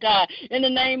 Father God. In the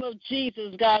name of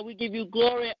Jesus, God, we give you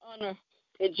glory and honor.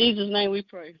 In Jesus' name we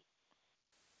pray.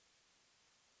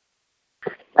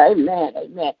 Amen,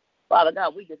 amen. Father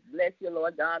God, we just bless you,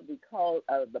 Lord God. We call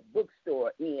the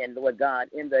bookstore in, Lord God,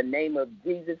 in the name of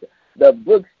Jesus. The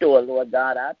bookstore, Lord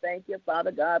God. I thank you,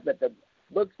 Father God, that the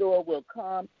bookstore will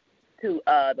come to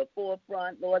the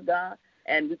forefront, Lord God,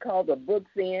 and we call the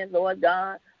books in, Lord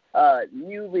God.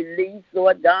 New release,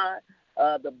 Lord God,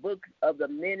 the book of the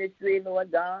ministry,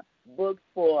 Lord God, books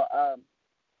for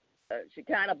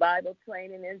Shekinah Bible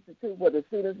Training Institute, where the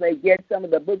students may get some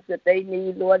of the books that they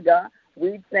need, Lord God.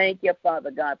 We thank you,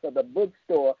 Father God, for the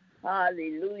bookstore,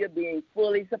 hallelujah, being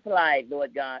fully supplied,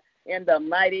 Lord God. In the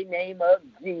mighty name of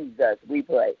Jesus, we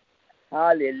pray.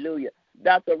 Hallelujah.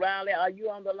 Dr. Riley, are you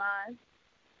on the line?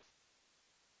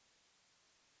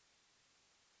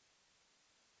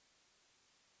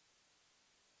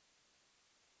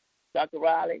 Dr.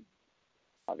 Riley?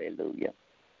 Hallelujah.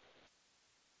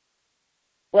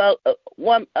 Well,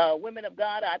 women of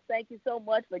God, I thank you so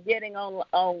much for getting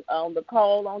on the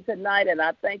call on tonight, and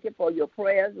I thank you for your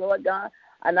prayers, Lord God.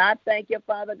 And I thank you,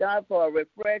 Father God, for a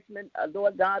refreshment,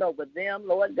 Lord God, over them,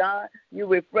 Lord God. You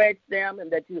refresh them,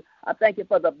 and I thank you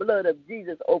for the blood of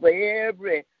Jesus over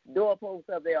every doorpost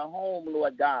of their home,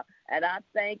 Lord God. And I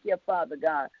thank you, Father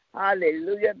God,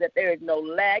 hallelujah, that there is no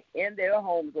lack in their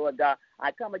homes, Lord God.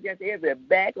 I come against every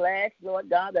backlash, Lord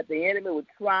God, that the enemy would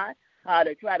try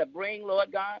to bring,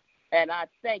 Lord God. And I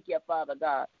thank you, Father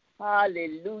God,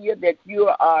 hallelujah, that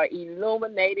you are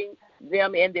illuminating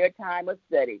them in their time of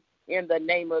study. In the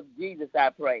name of Jesus,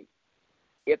 I pray.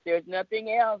 If there's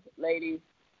nothing else, ladies,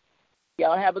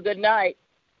 y'all have a good night.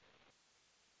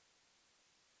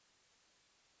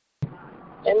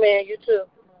 Amen. You too.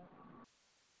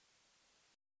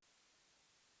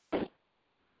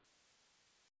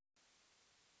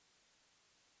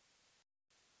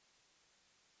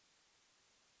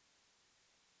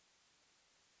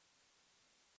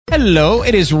 Hello,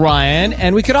 it is Ryan,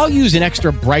 and we could all use an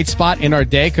extra bright spot in our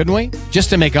day, couldn't we? Just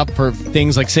to make up for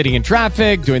things like sitting in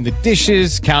traffic, doing the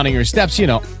dishes, counting your steps,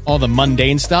 all the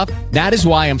mundane stuff. That is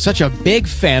why I'm such a big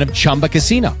fan of Chumba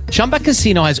Casino. Chumba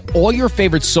Casino has all your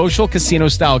favorite social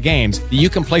casino-style games that you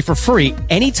can play for free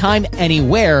anytime,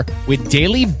 anywhere with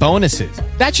daily bonuses.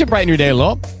 That should brighten your day a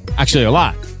little. Actually, a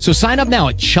lot. So sign up now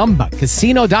at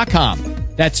ChumbaCasino.com.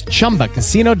 That's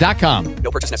ChumbaCasino.com.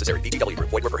 No purchase necessary. VGW Group.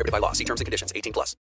 Void where prohibited by law. See terms and conditions. 18+.